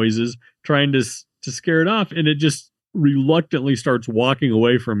noises, trying to scare it off. And it just reluctantly starts walking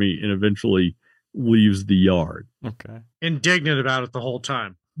away from me and eventually leaves the yard. Okay. Indignant about it the whole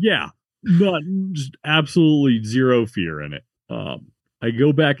time. Yeah. Not just absolutely zero fear in it. I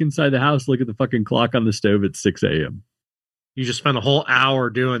go back inside the house, look at the fucking clock on the stove at 6 a.m. You just spent a whole hour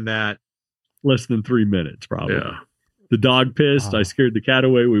doing that. Less than 3 minutes, probably. Yeah. The dog pissed. I scared the cat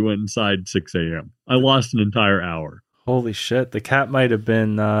away. We went inside 6 a.m. I lost an entire hour. Holy shit. The cat might have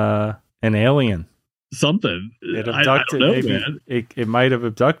been an alien. Something. It abducted. I don't know, man. It might have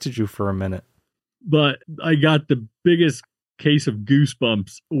abducted you for a minute. But I got the biggest case of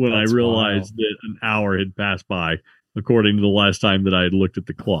goosebumps when That's I realized wild. that an hour had passed by, according to the last time that I had looked at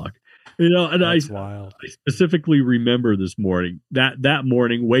the clock. You know, and That's wild. I specifically remember this morning, that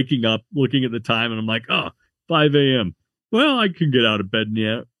morning, waking up, looking at the time, and I'm like, 5 a.m. Well, I can get out of bed.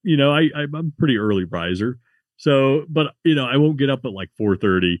 Yeah. You know, I'm a pretty early riser. So, but, you know, I won't get up at like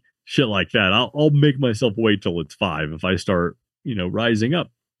 4:30, shit like that. I'll make myself wait till it's 5 if I start, you know, rising up.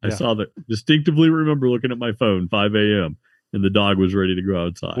 I saw that, distinctly remember looking at my phone, 5 a.m., and the dog was ready to go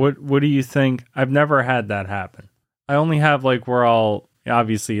outside. What do you think? I've never had that happen. I only have like where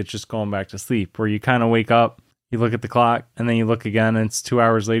obviously it's just going back to sleep, where you kind of wake up, you look at the clock, and then you look again, and it's 2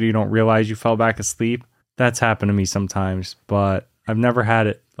 hours later, you don't realize you fell back asleep. That's happened to me sometimes, but I've never had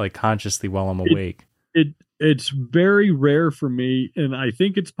it like consciously while I'm awake. It's very rare for me, and I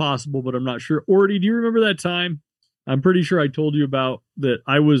think it's possible, but I'm not sure. Orty, do you remember that time? I'm pretty sure I told you about that.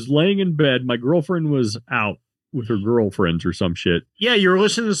 I was laying in bed. My girlfriend was out, with her girlfriends or some shit. Yeah, you were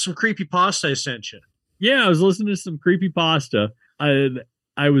listening to some creepy pasta I sent you. Yeah, I was listening to some creepy pasta.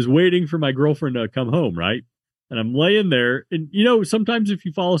 I was waiting for my girlfriend to come home, right? And I'm laying there, and sometimes if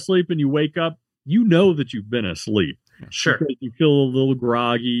you fall asleep and you wake up, you know that you've been asleep. Sure. Because you feel a little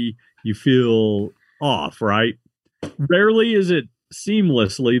groggy, you feel off, right? Rarely is it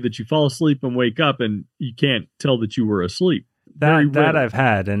seamlessly that you fall asleep and wake up and you can't tell that you were asleep. That I've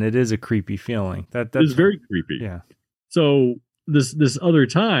had, and it is a creepy feeling. That's very creepy. Yeah. So this other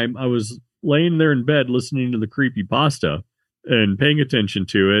time, I was laying there in bed listening to the creepy pasta and paying attention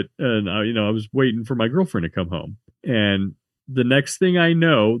to it, and I was waiting for my girlfriend to come home. And the next thing I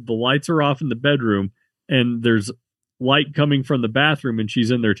know, the lights are off in the bedroom, and there's light coming from the bathroom, and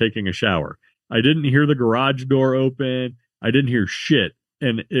she's in there taking a shower. I didn't hear the garage door open. I didn't hear shit,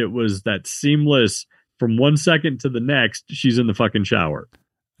 and it was that seamless. From 1 second to the next, she's in the fucking shower.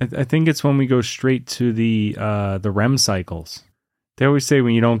 I think it's when we go straight to the REM cycles. They always say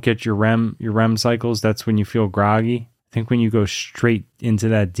when you don't get your REM cycles, that's when you feel groggy. I think when you go straight into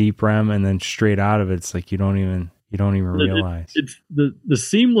that deep REM and then straight out of it, it's like you don't even realize. It's the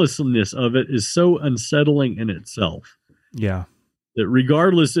seamlessness of it is so unsettling in itself. Yeah. That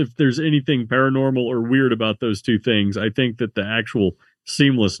regardless if there's anything paranormal or weird about those two things, I think that the actual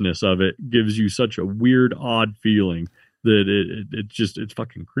seamlessness of it gives you such a weird, odd feeling that it's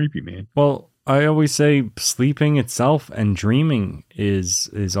fucking creepy, man. Well, I always say sleeping itself and dreaming is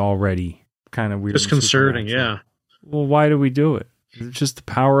already kind of weird. Disconcerting, yeah. Well, why do we do it? It's just the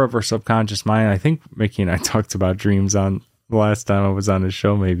power of our subconscious mind. I think Mickey and I talked about dreams on the last time I was on his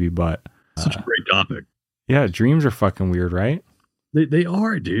show, maybe, but such a great topic. Yeah, dreams are fucking weird, right? They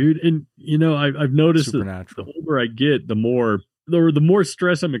are, dude. And I've noticed that the older I get, the more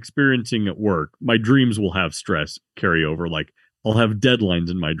stress I'm experiencing at work, my dreams will have stress carry over. Like I'll have deadlines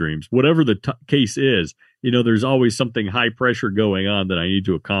in my dreams. Whatever the case is, there's always something high pressure going on that I need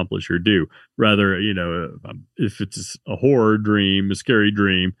to accomplish or do. Rather, if it's a horror dream, a scary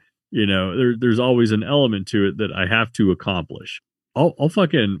dream, there's always an element to it that I have to accomplish. I'll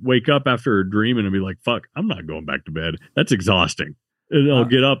fucking wake up after a dream and I'll be like, fuck, I'm not going back to bed. That's exhausting. And I'll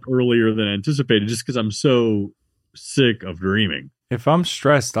get up earlier than anticipated just because I'm so sick of dreaming. If I'm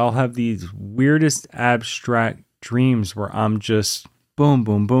stressed, I'll have these weirdest abstract dreams where I'm just boom,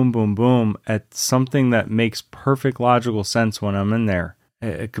 boom, boom, boom, boom at something that makes perfect logical sense when I'm in there.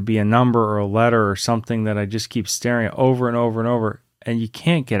 It could be a number or a letter or something that I just keep staring at over and over and over, and you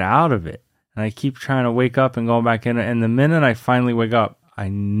can't get out of it. And I keep trying to wake up and go back in. And the minute I finally wake up, I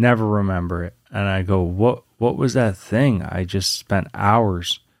never remember it. And I go, what was that thing? I just spent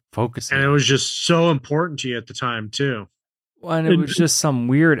hours focusing. And it was just so important to you at the time, too. Well, and it was just some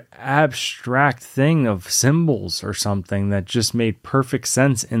weird abstract thing of symbols or something that just made perfect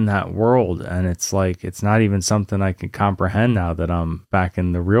sense in that world. And it's like, it's not even something I can comprehend now that I'm back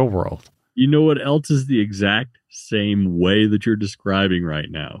in the real world. You know what else is the exact same way that you're describing right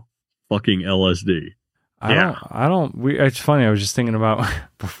now? Fucking LSD. It's funny. I was just thinking about,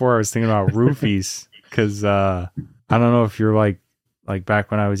 before I was thinking about roofies, because I don't know if you're like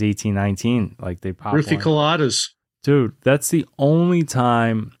back when I was 18, 19, like they pop roofie coladas. Dude, that's the only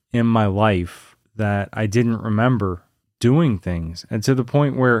time in my life that I didn't remember doing things. And to the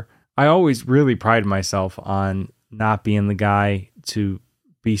point where I always really pride myself on not being the guy to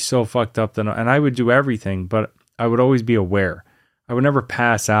be so fucked up and I would do everything, but I would always be aware. I would never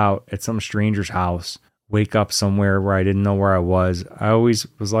pass out at some stranger's house, wake up somewhere where I didn't know where I was. I always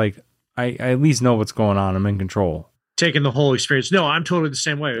was like, I at least know what's going on. I'm in control. Taking the whole experience. No, I'm totally the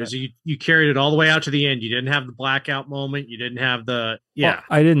same way. Yeah. You carried it all the way out to the end. You didn't have the blackout moment. You didn't have the, yeah. Well,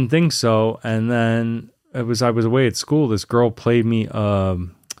 I didn't think so. And then I was away at school. This girl played me,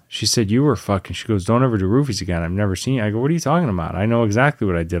 she said, you were fucking, she goes, don't ever do roofies again. I've never seen you. I go, what are you talking about? I know exactly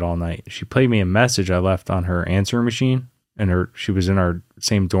what I did all night. She played me a message I left on her answering machine, and she was in our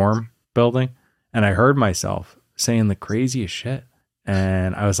same dorm building. And I heard myself saying the craziest shit.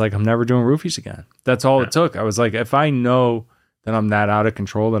 And I was like, I'm never doing roofies again. That's all it took. I was like, if I know that I'm that out of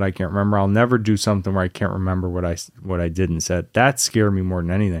control that I can't remember, I'll never do something where I can't remember what I did and said. That scared me more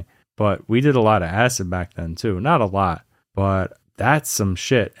than anything. But we did a lot of acid back then too. Not a lot, but that's some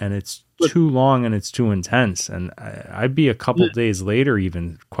shit. And it's too long and it's too intense. And I'd be a couple days later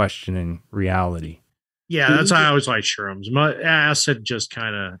even questioning reality. Yeah, that's how I was like shrooms. My acid just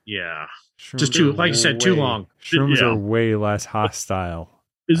kind of, yeah. Shrooms just too, like you said, too long. Shrooms are way less hostile.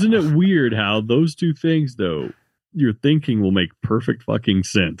 Isn't it weird how those two things, though, your thinking will make perfect fucking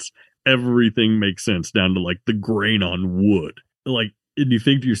sense. Everything makes sense down to like the grain on wood. Like, and you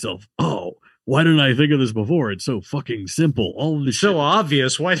think to yourself, oh, why didn't I think of this before? It's so fucking simple. All of this so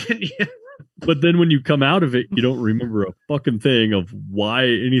obvious. Why didn't you? But then when you come out of it, you don't remember a fucking thing of why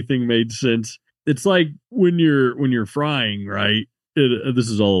anything made sense. It's like when you're frying, right? This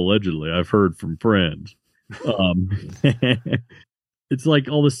is all allegedly. I've heard from friends. It's like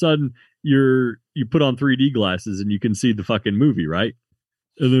all of a sudden you put on 3D glasses and you can see the fucking movie, right?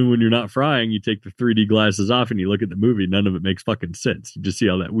 And then when you're not frying, you take the 3D glasses off and you look at the movie. None of it makes fucking sense. You just see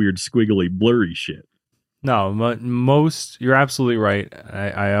all that weird squiggly blurry shit. No, you're absolutely right.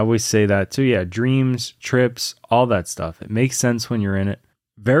 I always say that too. Yeah, dreams, trips, all that stuff. It makes sense when you're in it.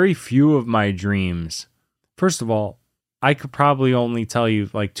 Very few of my dreams, first of all, I could probably only tell you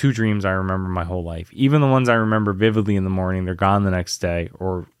like 2 dreams I remember my whole life. Even the ones I remember vividly in the morning, they're gone the next day,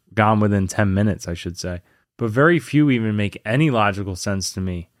 or gone within 10 minutes, I should say. But very few even make any logical sense to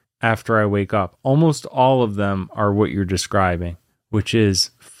me after I wake up. Almost all of them are what you're describing, which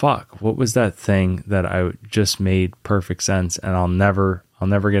is, fuck, what was that thing that I just made perfect sense and I'll never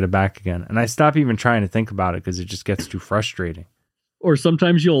get it back again. And I stop even trying to think about it because it just gets too frustrating. Or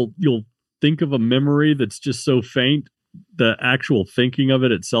sometimes you'll think of a memory that's just so faint, the actual thinking of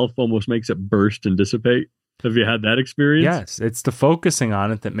it itself almost makes it burst and dissipate. Have you had that experience? Yes, it's the focusing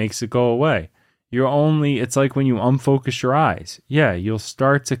on it that makes it go away. It's like when you unfocus your eyes. Yeah, you'll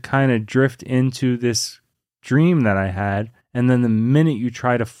start to kind of drift into this dream that I had. And then the minute you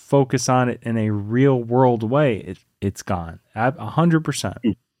try to focus on it in a real world way, it's gone.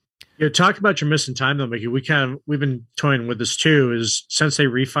 100%. Talk about your missing time though, Mickey. We've been toying with this too, is since they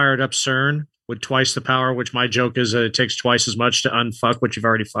refired up CERN with twice the power, which my joke is that it takes twice as much to unfuck what you've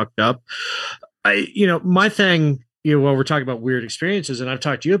already fucked up. My thing, while we're talking about weird experiences, and I've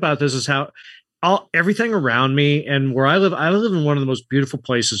talked to you about this, is how everything around me and where I live in one of the most beautiful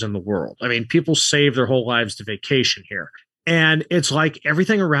places in the world. I mean, people save their whole lives to vacation here. And it's like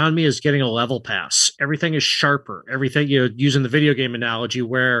everything around me is getting a level pass. Everything is sharper. Everything, using the video game analogy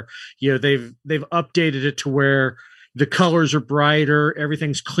where, they've updated it to where the colors are brighter,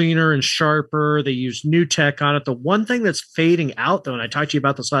 everything's cleaner and sharper. They use new tech on it. The one thing that's fading out though, and I talked to you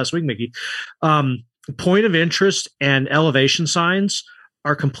about this last week, Mickey, point of interest and elevation signs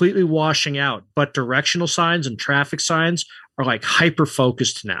are completely washing out, but directional signs and traffic signs are like hyper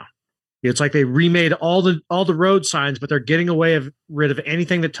focused now. It's like they remade all the road signs, but they're getting rid of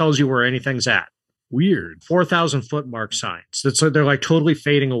anything that tells you where anything's at. Weird. 4,000 foot mark signs. They're like totally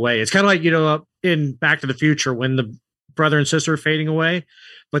fading away. It's kind of like, in Back to the Future when the brother and sister are fading away,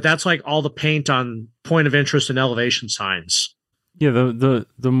 but that's like all the paint on point of interest and elevation signs. Yeah.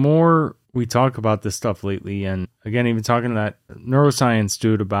 The more we talk about this stuff lately, and again, even talking to that neuroscience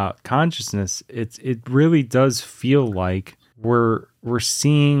dude about consciousness, it really does feel like we're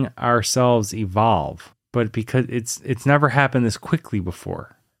seeing ourselves evolve, but because it's never happened this quickly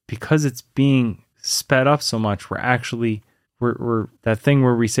before, because it's being sped up so much, we're that thing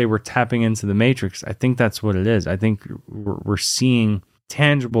where we say we're tapping into the matrix. I think that's what it is. I think we're seeing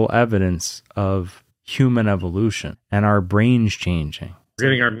tangible evidence of human evolution and our brains changing. We're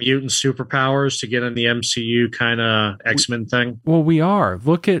getting our mutant superpowers to get in the MCU kind of X-Men thing. Well, we are.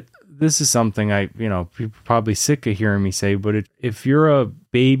 This is something people are probably sick of hearing me say, but if you're a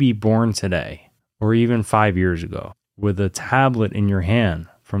baby born today or even 5 years ago with a tablet in your hand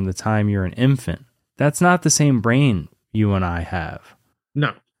from the time you're an infant, that's not the same brain you and I have.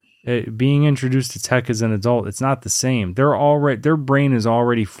 No. Being introduced to tech as an adult, it's not the same. Their brain is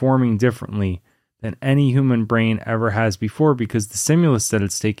already forming differently than any human brain ever has before because the stimulus that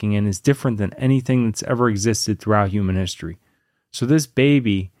it's taking in is different than anything that's ever existed throughout human history. So this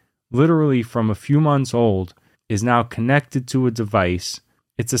baby, literally from a few months old, is now connected to a device.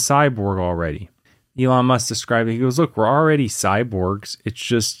 It's a cyborg already. Elon Musk described it. He goes, look, we're already cyborgs. It's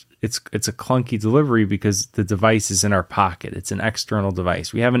just, it's a clunky delivery because the device is in our pocket. It's an external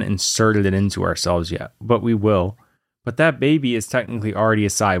device. We haven't inserted it into ourselves yet, but we will. But that baby is technically already a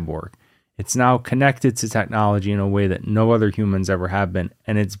cyborg. It's now connected to technology in a way that no other humans ever have been.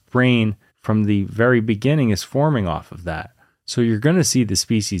 And its brain from the very beginning is forming off of that. So you're going to see the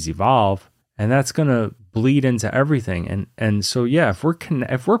species evolve, and that's going to bleed into everything. And so, yeah,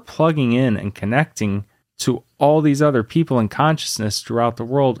 if we're plugging in and connecting to all these other people in consciousness throughout the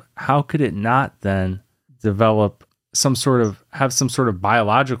world, how could it not then develop have some sort of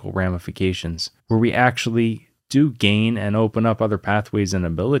biological ramifications where we actually do gain and open up other pathways and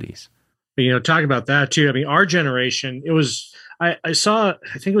abilities? Talking about that too. I mean, our generation, I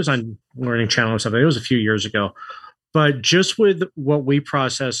think it was on Learning Channel or something. It was a few years ago. But just with what we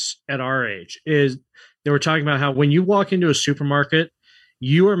process at our age is they were talking about how when you walk into a supermarket,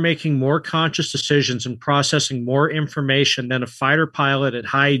 you are making more conscious decisions and processing more information than a fighter pilot at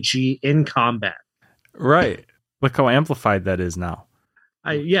high G in combat. Right. Look how amplified that is now.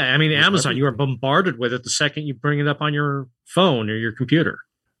 I mean, There's Amazon, you are everything. bombarded with it the second you bring it up on your phone or your computer.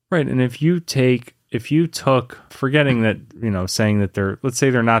 Right. And if you took, forgetting that, saying that let's say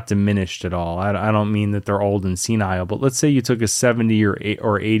they're not diminished at all. I don't mean that they're old and senile, but let's say you took a 70 or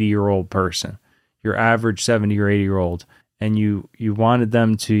 80-year-old person, your average 70 or 80-year-old, and you wanted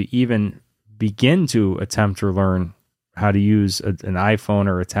them to even begin to attempt to learn how to use an iPhone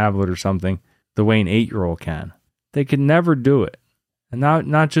or a tablet or something the way an 8-year-old can. They could never do it. And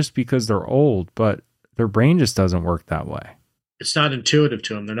not just because they're old, but their brain just doesn't work that way. It's not intuitive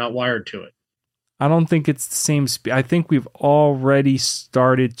to them. They're not wired to it. I don't think it's the same. I think we've already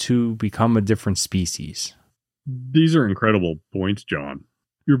started to become a different species. These are incredible points, John.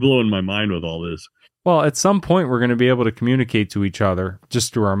 You're blowing my mind with all this. Well, at some point, we're going to be able to communicate to each other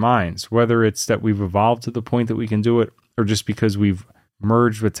just through our minds, whether it's that we've evolved to the point that we can do it or just because we've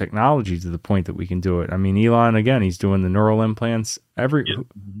merged with technology to the point that we can do it. I mean, Elon, again, he's doing the neural implants.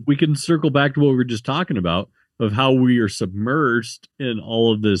 We can circle back to what we were just talking about of how we are submerged in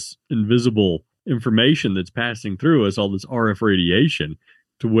all of this invisible information that's passing through us, all this RF radiation,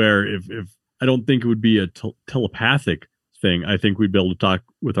 to where if I don't think it would be a telepathic thing. I think we'd be able to talk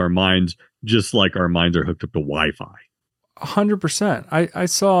with our minds just like our minds are hooked up to Wi-Fi. 100%. I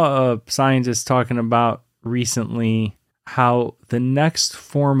saw a scientist talking about recently how the next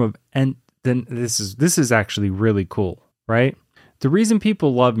form of this is actually really cool, right? The reason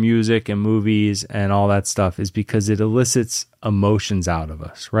people love music and movies and all that stuff is because it elicits emotions out of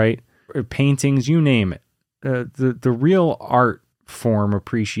us, right? Paintings, you name it. The real art form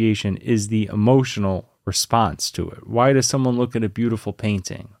appreciation is the emotional response to it. Why does someone look at a beautiful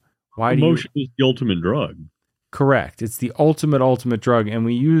painting? Emotion is the ultimate drug. Correct. It's the ultimate drug, and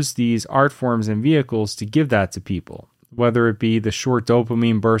we use these art forms and vehicles to give that to people, whether it be the short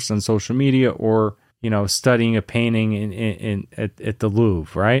dopamine bursts on social media or, studying a painting at the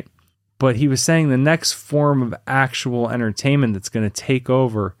Louvre, right? But he was saying the next form of actual entertainment that's going to take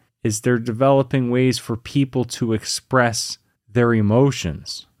over is they're developing ways for people to express their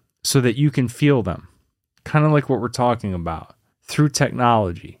emotions so that you can feel them, kind of like what we're talking about, through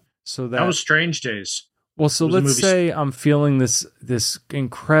technology. So that was Strange Days. Well, so let's say I'm feeling this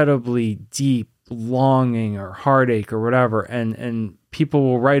incredibly deep longing or heartache or whatever, and people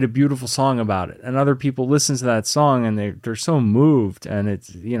will write a beautiful song about it, and other people listen to that song and they're so moved, and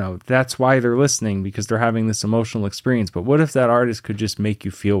it's that's why they're listening, because they're having this emotional experience. But what if that artist could just make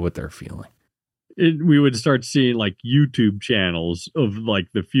you feel what they're feeling? We would start seeing like YouTube channels of like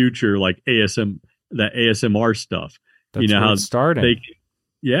the future, like ASMR stuff. That's how it's starting.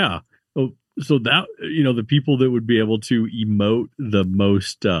 So that, the people that would be able to emote the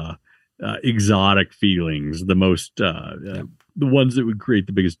most exotic feelings, the most the ones that would create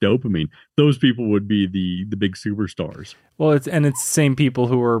the biggest dopamine, those people would be the big superstars. Well, it's the same people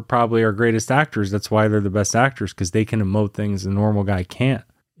who are probably our greatest actors. That's why they're the best actors, because they can emote things a normal guy can't.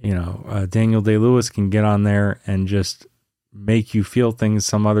 Daniel Day-Lewis can get on there and just make you feel things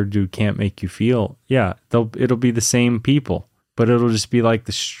some other dude can't make you feel. Yeah, it'll be the same people, but it'll just be like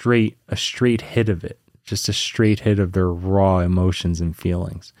a straight hit of it, just a straight hit of their raw emotions and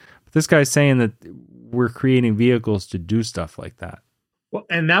feelings. But this guy's saying that we're creating vehicles to do stuff like that. Well,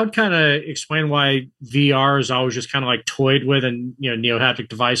 and that would kind of explain why VR is always just kind of like toyed with, and neo-haptic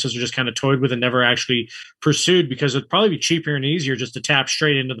devices are just kind of toyed with and never actually pursued, because it'd probably be cheaper and easier just to tap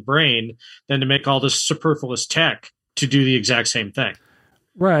straight into the brain than to make all this superfluous tech to do the exact same thing.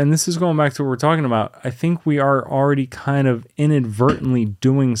 Right, and this is going back to what we're talking about. I think we are already kind of inadvertently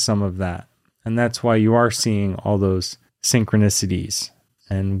doing some of that, and that's why you are seeing all those synchronicities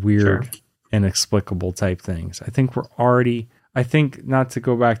and weird, inexplicable type things. I think, not to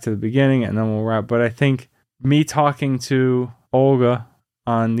go back to the beginning and then we'll wrap, but I think me talking to Olga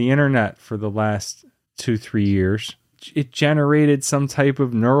on the internet for the last 2-3 years, it generated some type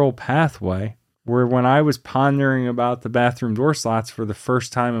of neural pathway where when I was pondering about the bathroom door slots for the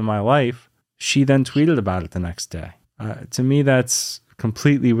first time in my life, she then tweeted about it the next day. To me, that's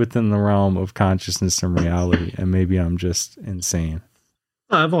completely within the realm of consciousness and reality, and maybe I'm just insane.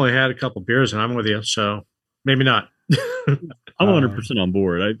 I've only had a couple beers and I'm with you, so maybe not. I'm 100% on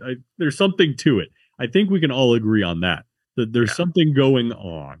board. There's something to it. I think we can all agree on that there's something going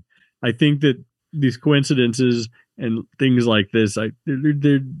on. I think that these coincidences and things like this, there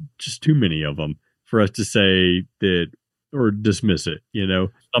are just too many of them for us to say that or dismiss it.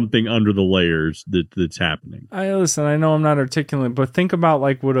 Something under the layers that's happening. I know I'm not articulate, but think about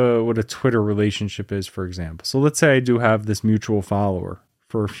like what a Twitter relationship is, for example. So let's say I do have this mutual follower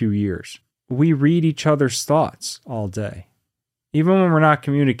for a few years. We read each other's thoughts all day, even when we're not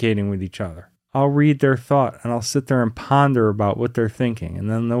communicating with each other. I'll read their thought and I'll sit there and ponder about what they're thinking. And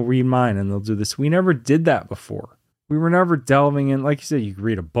then they'll read mine and they'll do this. We never did that before. We were never delving in. Like you said, you could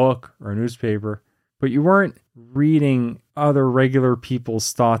read a book or a newspaper, but you weren't reading other regular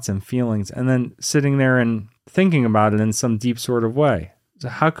people's thoughts and feelings and then sitting there and thinking about it in some deep sort of way. So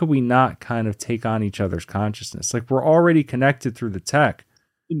how could we not kind of take on each other's consciousness? Like, we're already connected through the tech.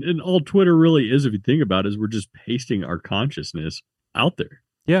 And all Twitter really is, if you think about it, is we're just pasting our consciousness out there.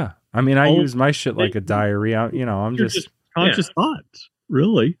 Yeah. I mean, I use my shit like a diary. I'm just conscious thoughts,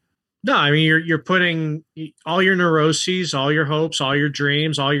 really. No, I mean, you're putting all your neuroses, all your hopes, all your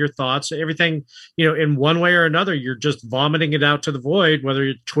dreams, all your thoughts, everything, in one way or another, you're just vomiting it out to the void, whether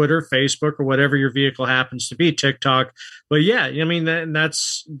you're Twitter, Facebook, or whatever your vehicle happens to be, TikTok. But yeah, I mean,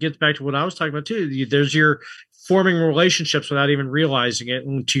 that's gets back to what I was talking about too. There's your forming relationships without even realizing it.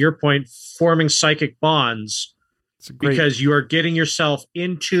 And to your point, forming psychic bonds because you are getting yourself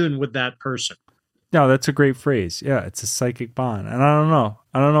in tune with that person. No, that's a great phrase. Yeah, it's a psychic bond. And I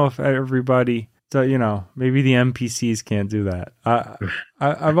don't know if everybody, maybe the NPCs can't do that.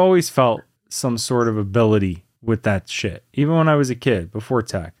 I've always felt some sort of ability with that shit. Even when I was a kid, before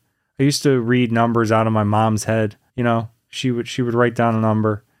tech. I used to read numbers out of my mom's head. She would write down a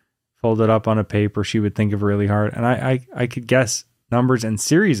number, fold it up on a paper. She would think of really hard. And I could guess numbers and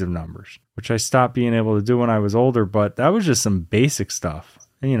series of numbers, which I stopped being able to do when I was older. But that was just some basic stuff.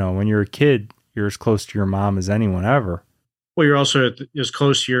 And, when you're a kid, you're as close to your mom as anyone ever. Well, you're also as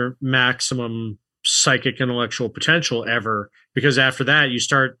close to your maximum psychic intellectual potential ever, because after that, you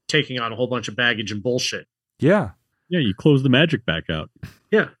start taking on a whole bunch of baggage and bullshit. Yeah. Yeah, you close the magic back out.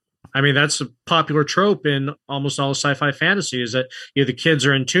 Yeah. I mean, that's a popular trope in almost all sci-fi fantasy is that the kids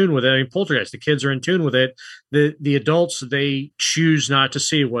are in tune with it. I mean, Poltergeist, the kids are in tune with it. The adults, they choose not to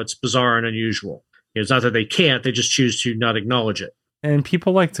see what's bizarre and unusual. It's not that they can't, they just choose to not acknowledge it. And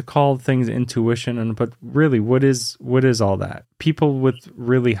people like to call things intuition, but really, what is all that? People with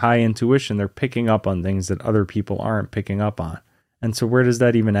really high intuition, they're picking up on things that other people aren't picking up on. And so where does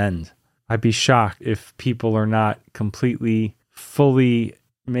that even end? I'd be shocked if people are not completely, fully,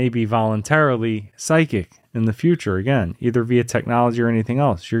 maybe voluntarily psychic in the future, again, either via technology or anything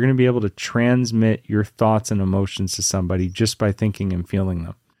else. You're going to be able to transmit your thoughts and emotions to somebody just by thinking and feeling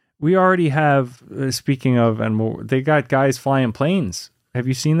them. We already have, speaking of, and they got guys flying planes. Have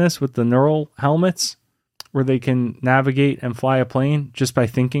you seen this with the neural helmets where they can navigate and fly a plane just by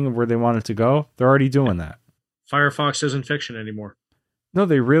thinking of where they want it to go? They're already doing that. Firefox isn't fiction anymore. No,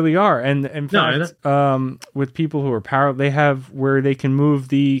 they really are. And in fact, with people who are they have where they can move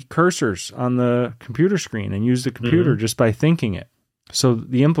the cursors on the computer screen and use the computer just by thinking it. So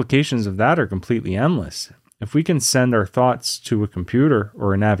the implications of that are completely endless. If we can send our thoughts to a computer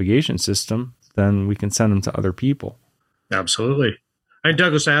or a navigation system, then we can send them to other people. Absolutely.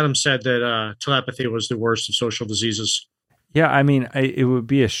 Douglas Adams said that telepathy was the worst of social diseases. Yeah, I mean, it would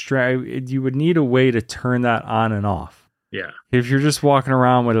be you would need a way to turn that on and off. Yeah. If you're just walking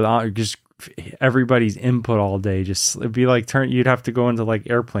around with it on, just everybody's input all day, it'd be like you'd have to go into like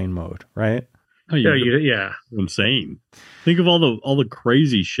airplane mode, right? Oh, yeah. Insane. Think of all the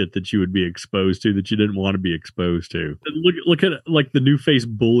crazy shit that you would be exposed to that you didn't want to be exposed to. Look at like the new face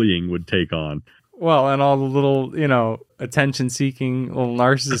bullying would take on. Well, and all the little, attention-seeking little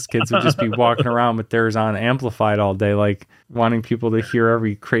narcissist kids would just be walking around with theirs on amplified all day, like wanting people to hear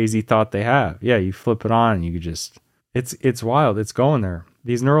every crazy thought they have. Yeah, you flip it on and you could just... It's wild. It's going there.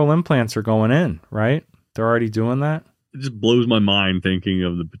 These neural implants are going in, right? They're already doing that. It just blows my mind thinking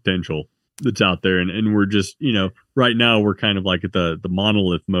of the potential that's out there. And we're just, right now we're kind of like at the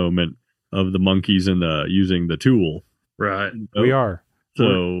monolith moment of the monkeys and using the tool. Right. We are.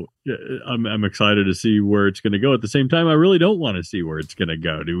 So I'm excited to see where it's going to go. At the same time, I really don't want to see where it's going to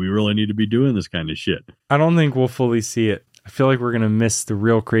go. Do we really need to be doing this kind of shit? I don't think we'll fully see it. I feel like we're going to miss the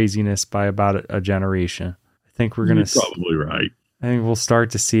real craziness by about a generation. I think we're going to... You're probably right. I think we'll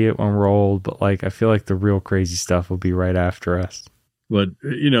start to see it when we're old, but I feel like the real crazy stuff will be right after us. But,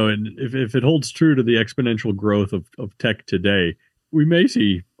 and if it holds true to the exponential growth of tech today, we may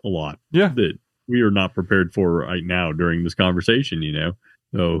see a lot that we are not prepared for right now during this conversation,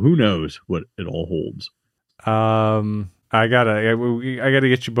 So who knows what it all holds. I gotta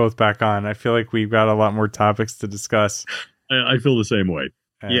get you both back on. I feel like we've got a lot more topics to discuss. I feel the same way.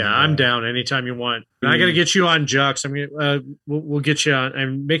 And, I'm down anytime you want. And I got to get you on Jux. We'll get you on.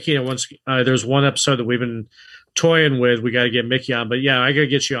 And Mickey, once there's one episode that we've been toying with. We got to get Mickey on. But yeah, I got to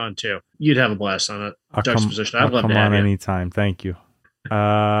get you on too. You'd have a blast on it. Juxtaposition. I'd love to have you. Anytime. Thank you.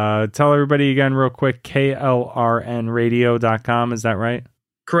 Tell everybody again real quick, klrnradio.com. Is that right?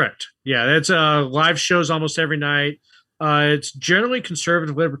 Correct. Yeah, that's live shows almost every night. It's generally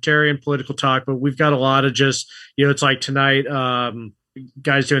conservative, libertarian, political talk, but we've got a lot of just, it's like tonight,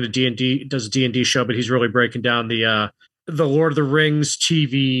 guy's doing a D&D, does a D&D show, but he's really breaking down the Lord of the Rings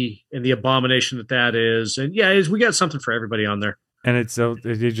TV and the abomination that is. And yeah, we got something for everybody on there. And it's,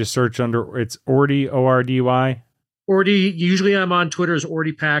 you just search under, it's Ordy, O-R-D-Y. Ordy, usually I'm on Twitter as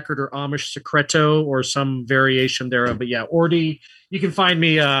Ordy Packard or Amish Secreto or some variation thereof. But yeah, Ordy, you can find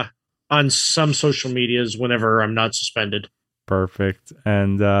me on some social medias whenever I'm not suspended. Perfect.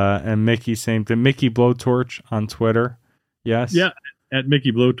 And Mickey, same thing. Mickey Blowtorch on Twitter. Yes. Yeah, at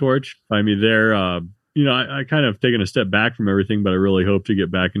Mickey Blowtorch. Find me there. I kind of taken a step back from everything, but I really hope to get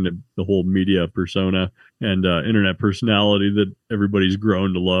back into the whole media persona and internet personality that everybody's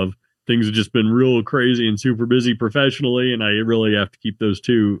grown to love. Things have just been real crazy and super busy professionally, and I really have to keep those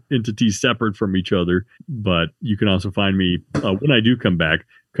two entities separate from each other. But you can also find me when I do come back,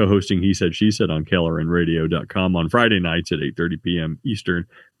 co-hosting He Said, She Said on KLRNradio.com on Friday nights at 8:30 p.m. Eastern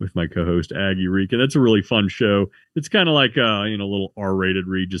with my co-host Aggie Reek. And that's a really fun show. It's kind of like a little R-rated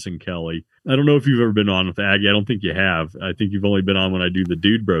Regis and Kelly. I don't know if you've ever been on with Aggie. I don't think you have. I think you've only been on when I do the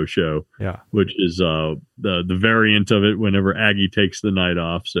Dude Bro show, which is the variant of it whenever Aggie takes the night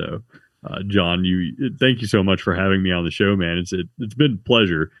off. So, John, thank you so much for having me on the show, man. It's been a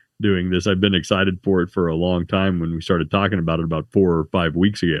pleasure doing this. I've been excited for it for a long time when we started talking about it about 4 or 5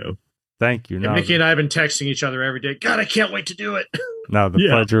 weeks ago. Thank you. No, Mickey and I have been texting each other every day. God, I can't wait to do it. No, the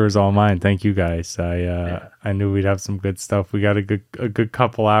pleasure is all mine. Thank you guys. I knew we'd have some good stuff. We got a good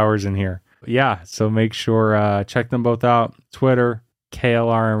couple hours in here. Yeah, so make sure check them both out. Twitter,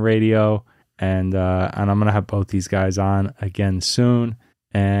 KLRN Radio, and I'm gonna have both these guys on again soon.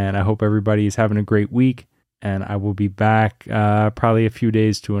 And I hope everybody is having a great week. And I will be back probably a few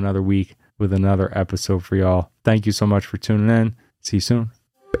days to another week with another episode for y'all. Thank you so much for tuning in. See you soon.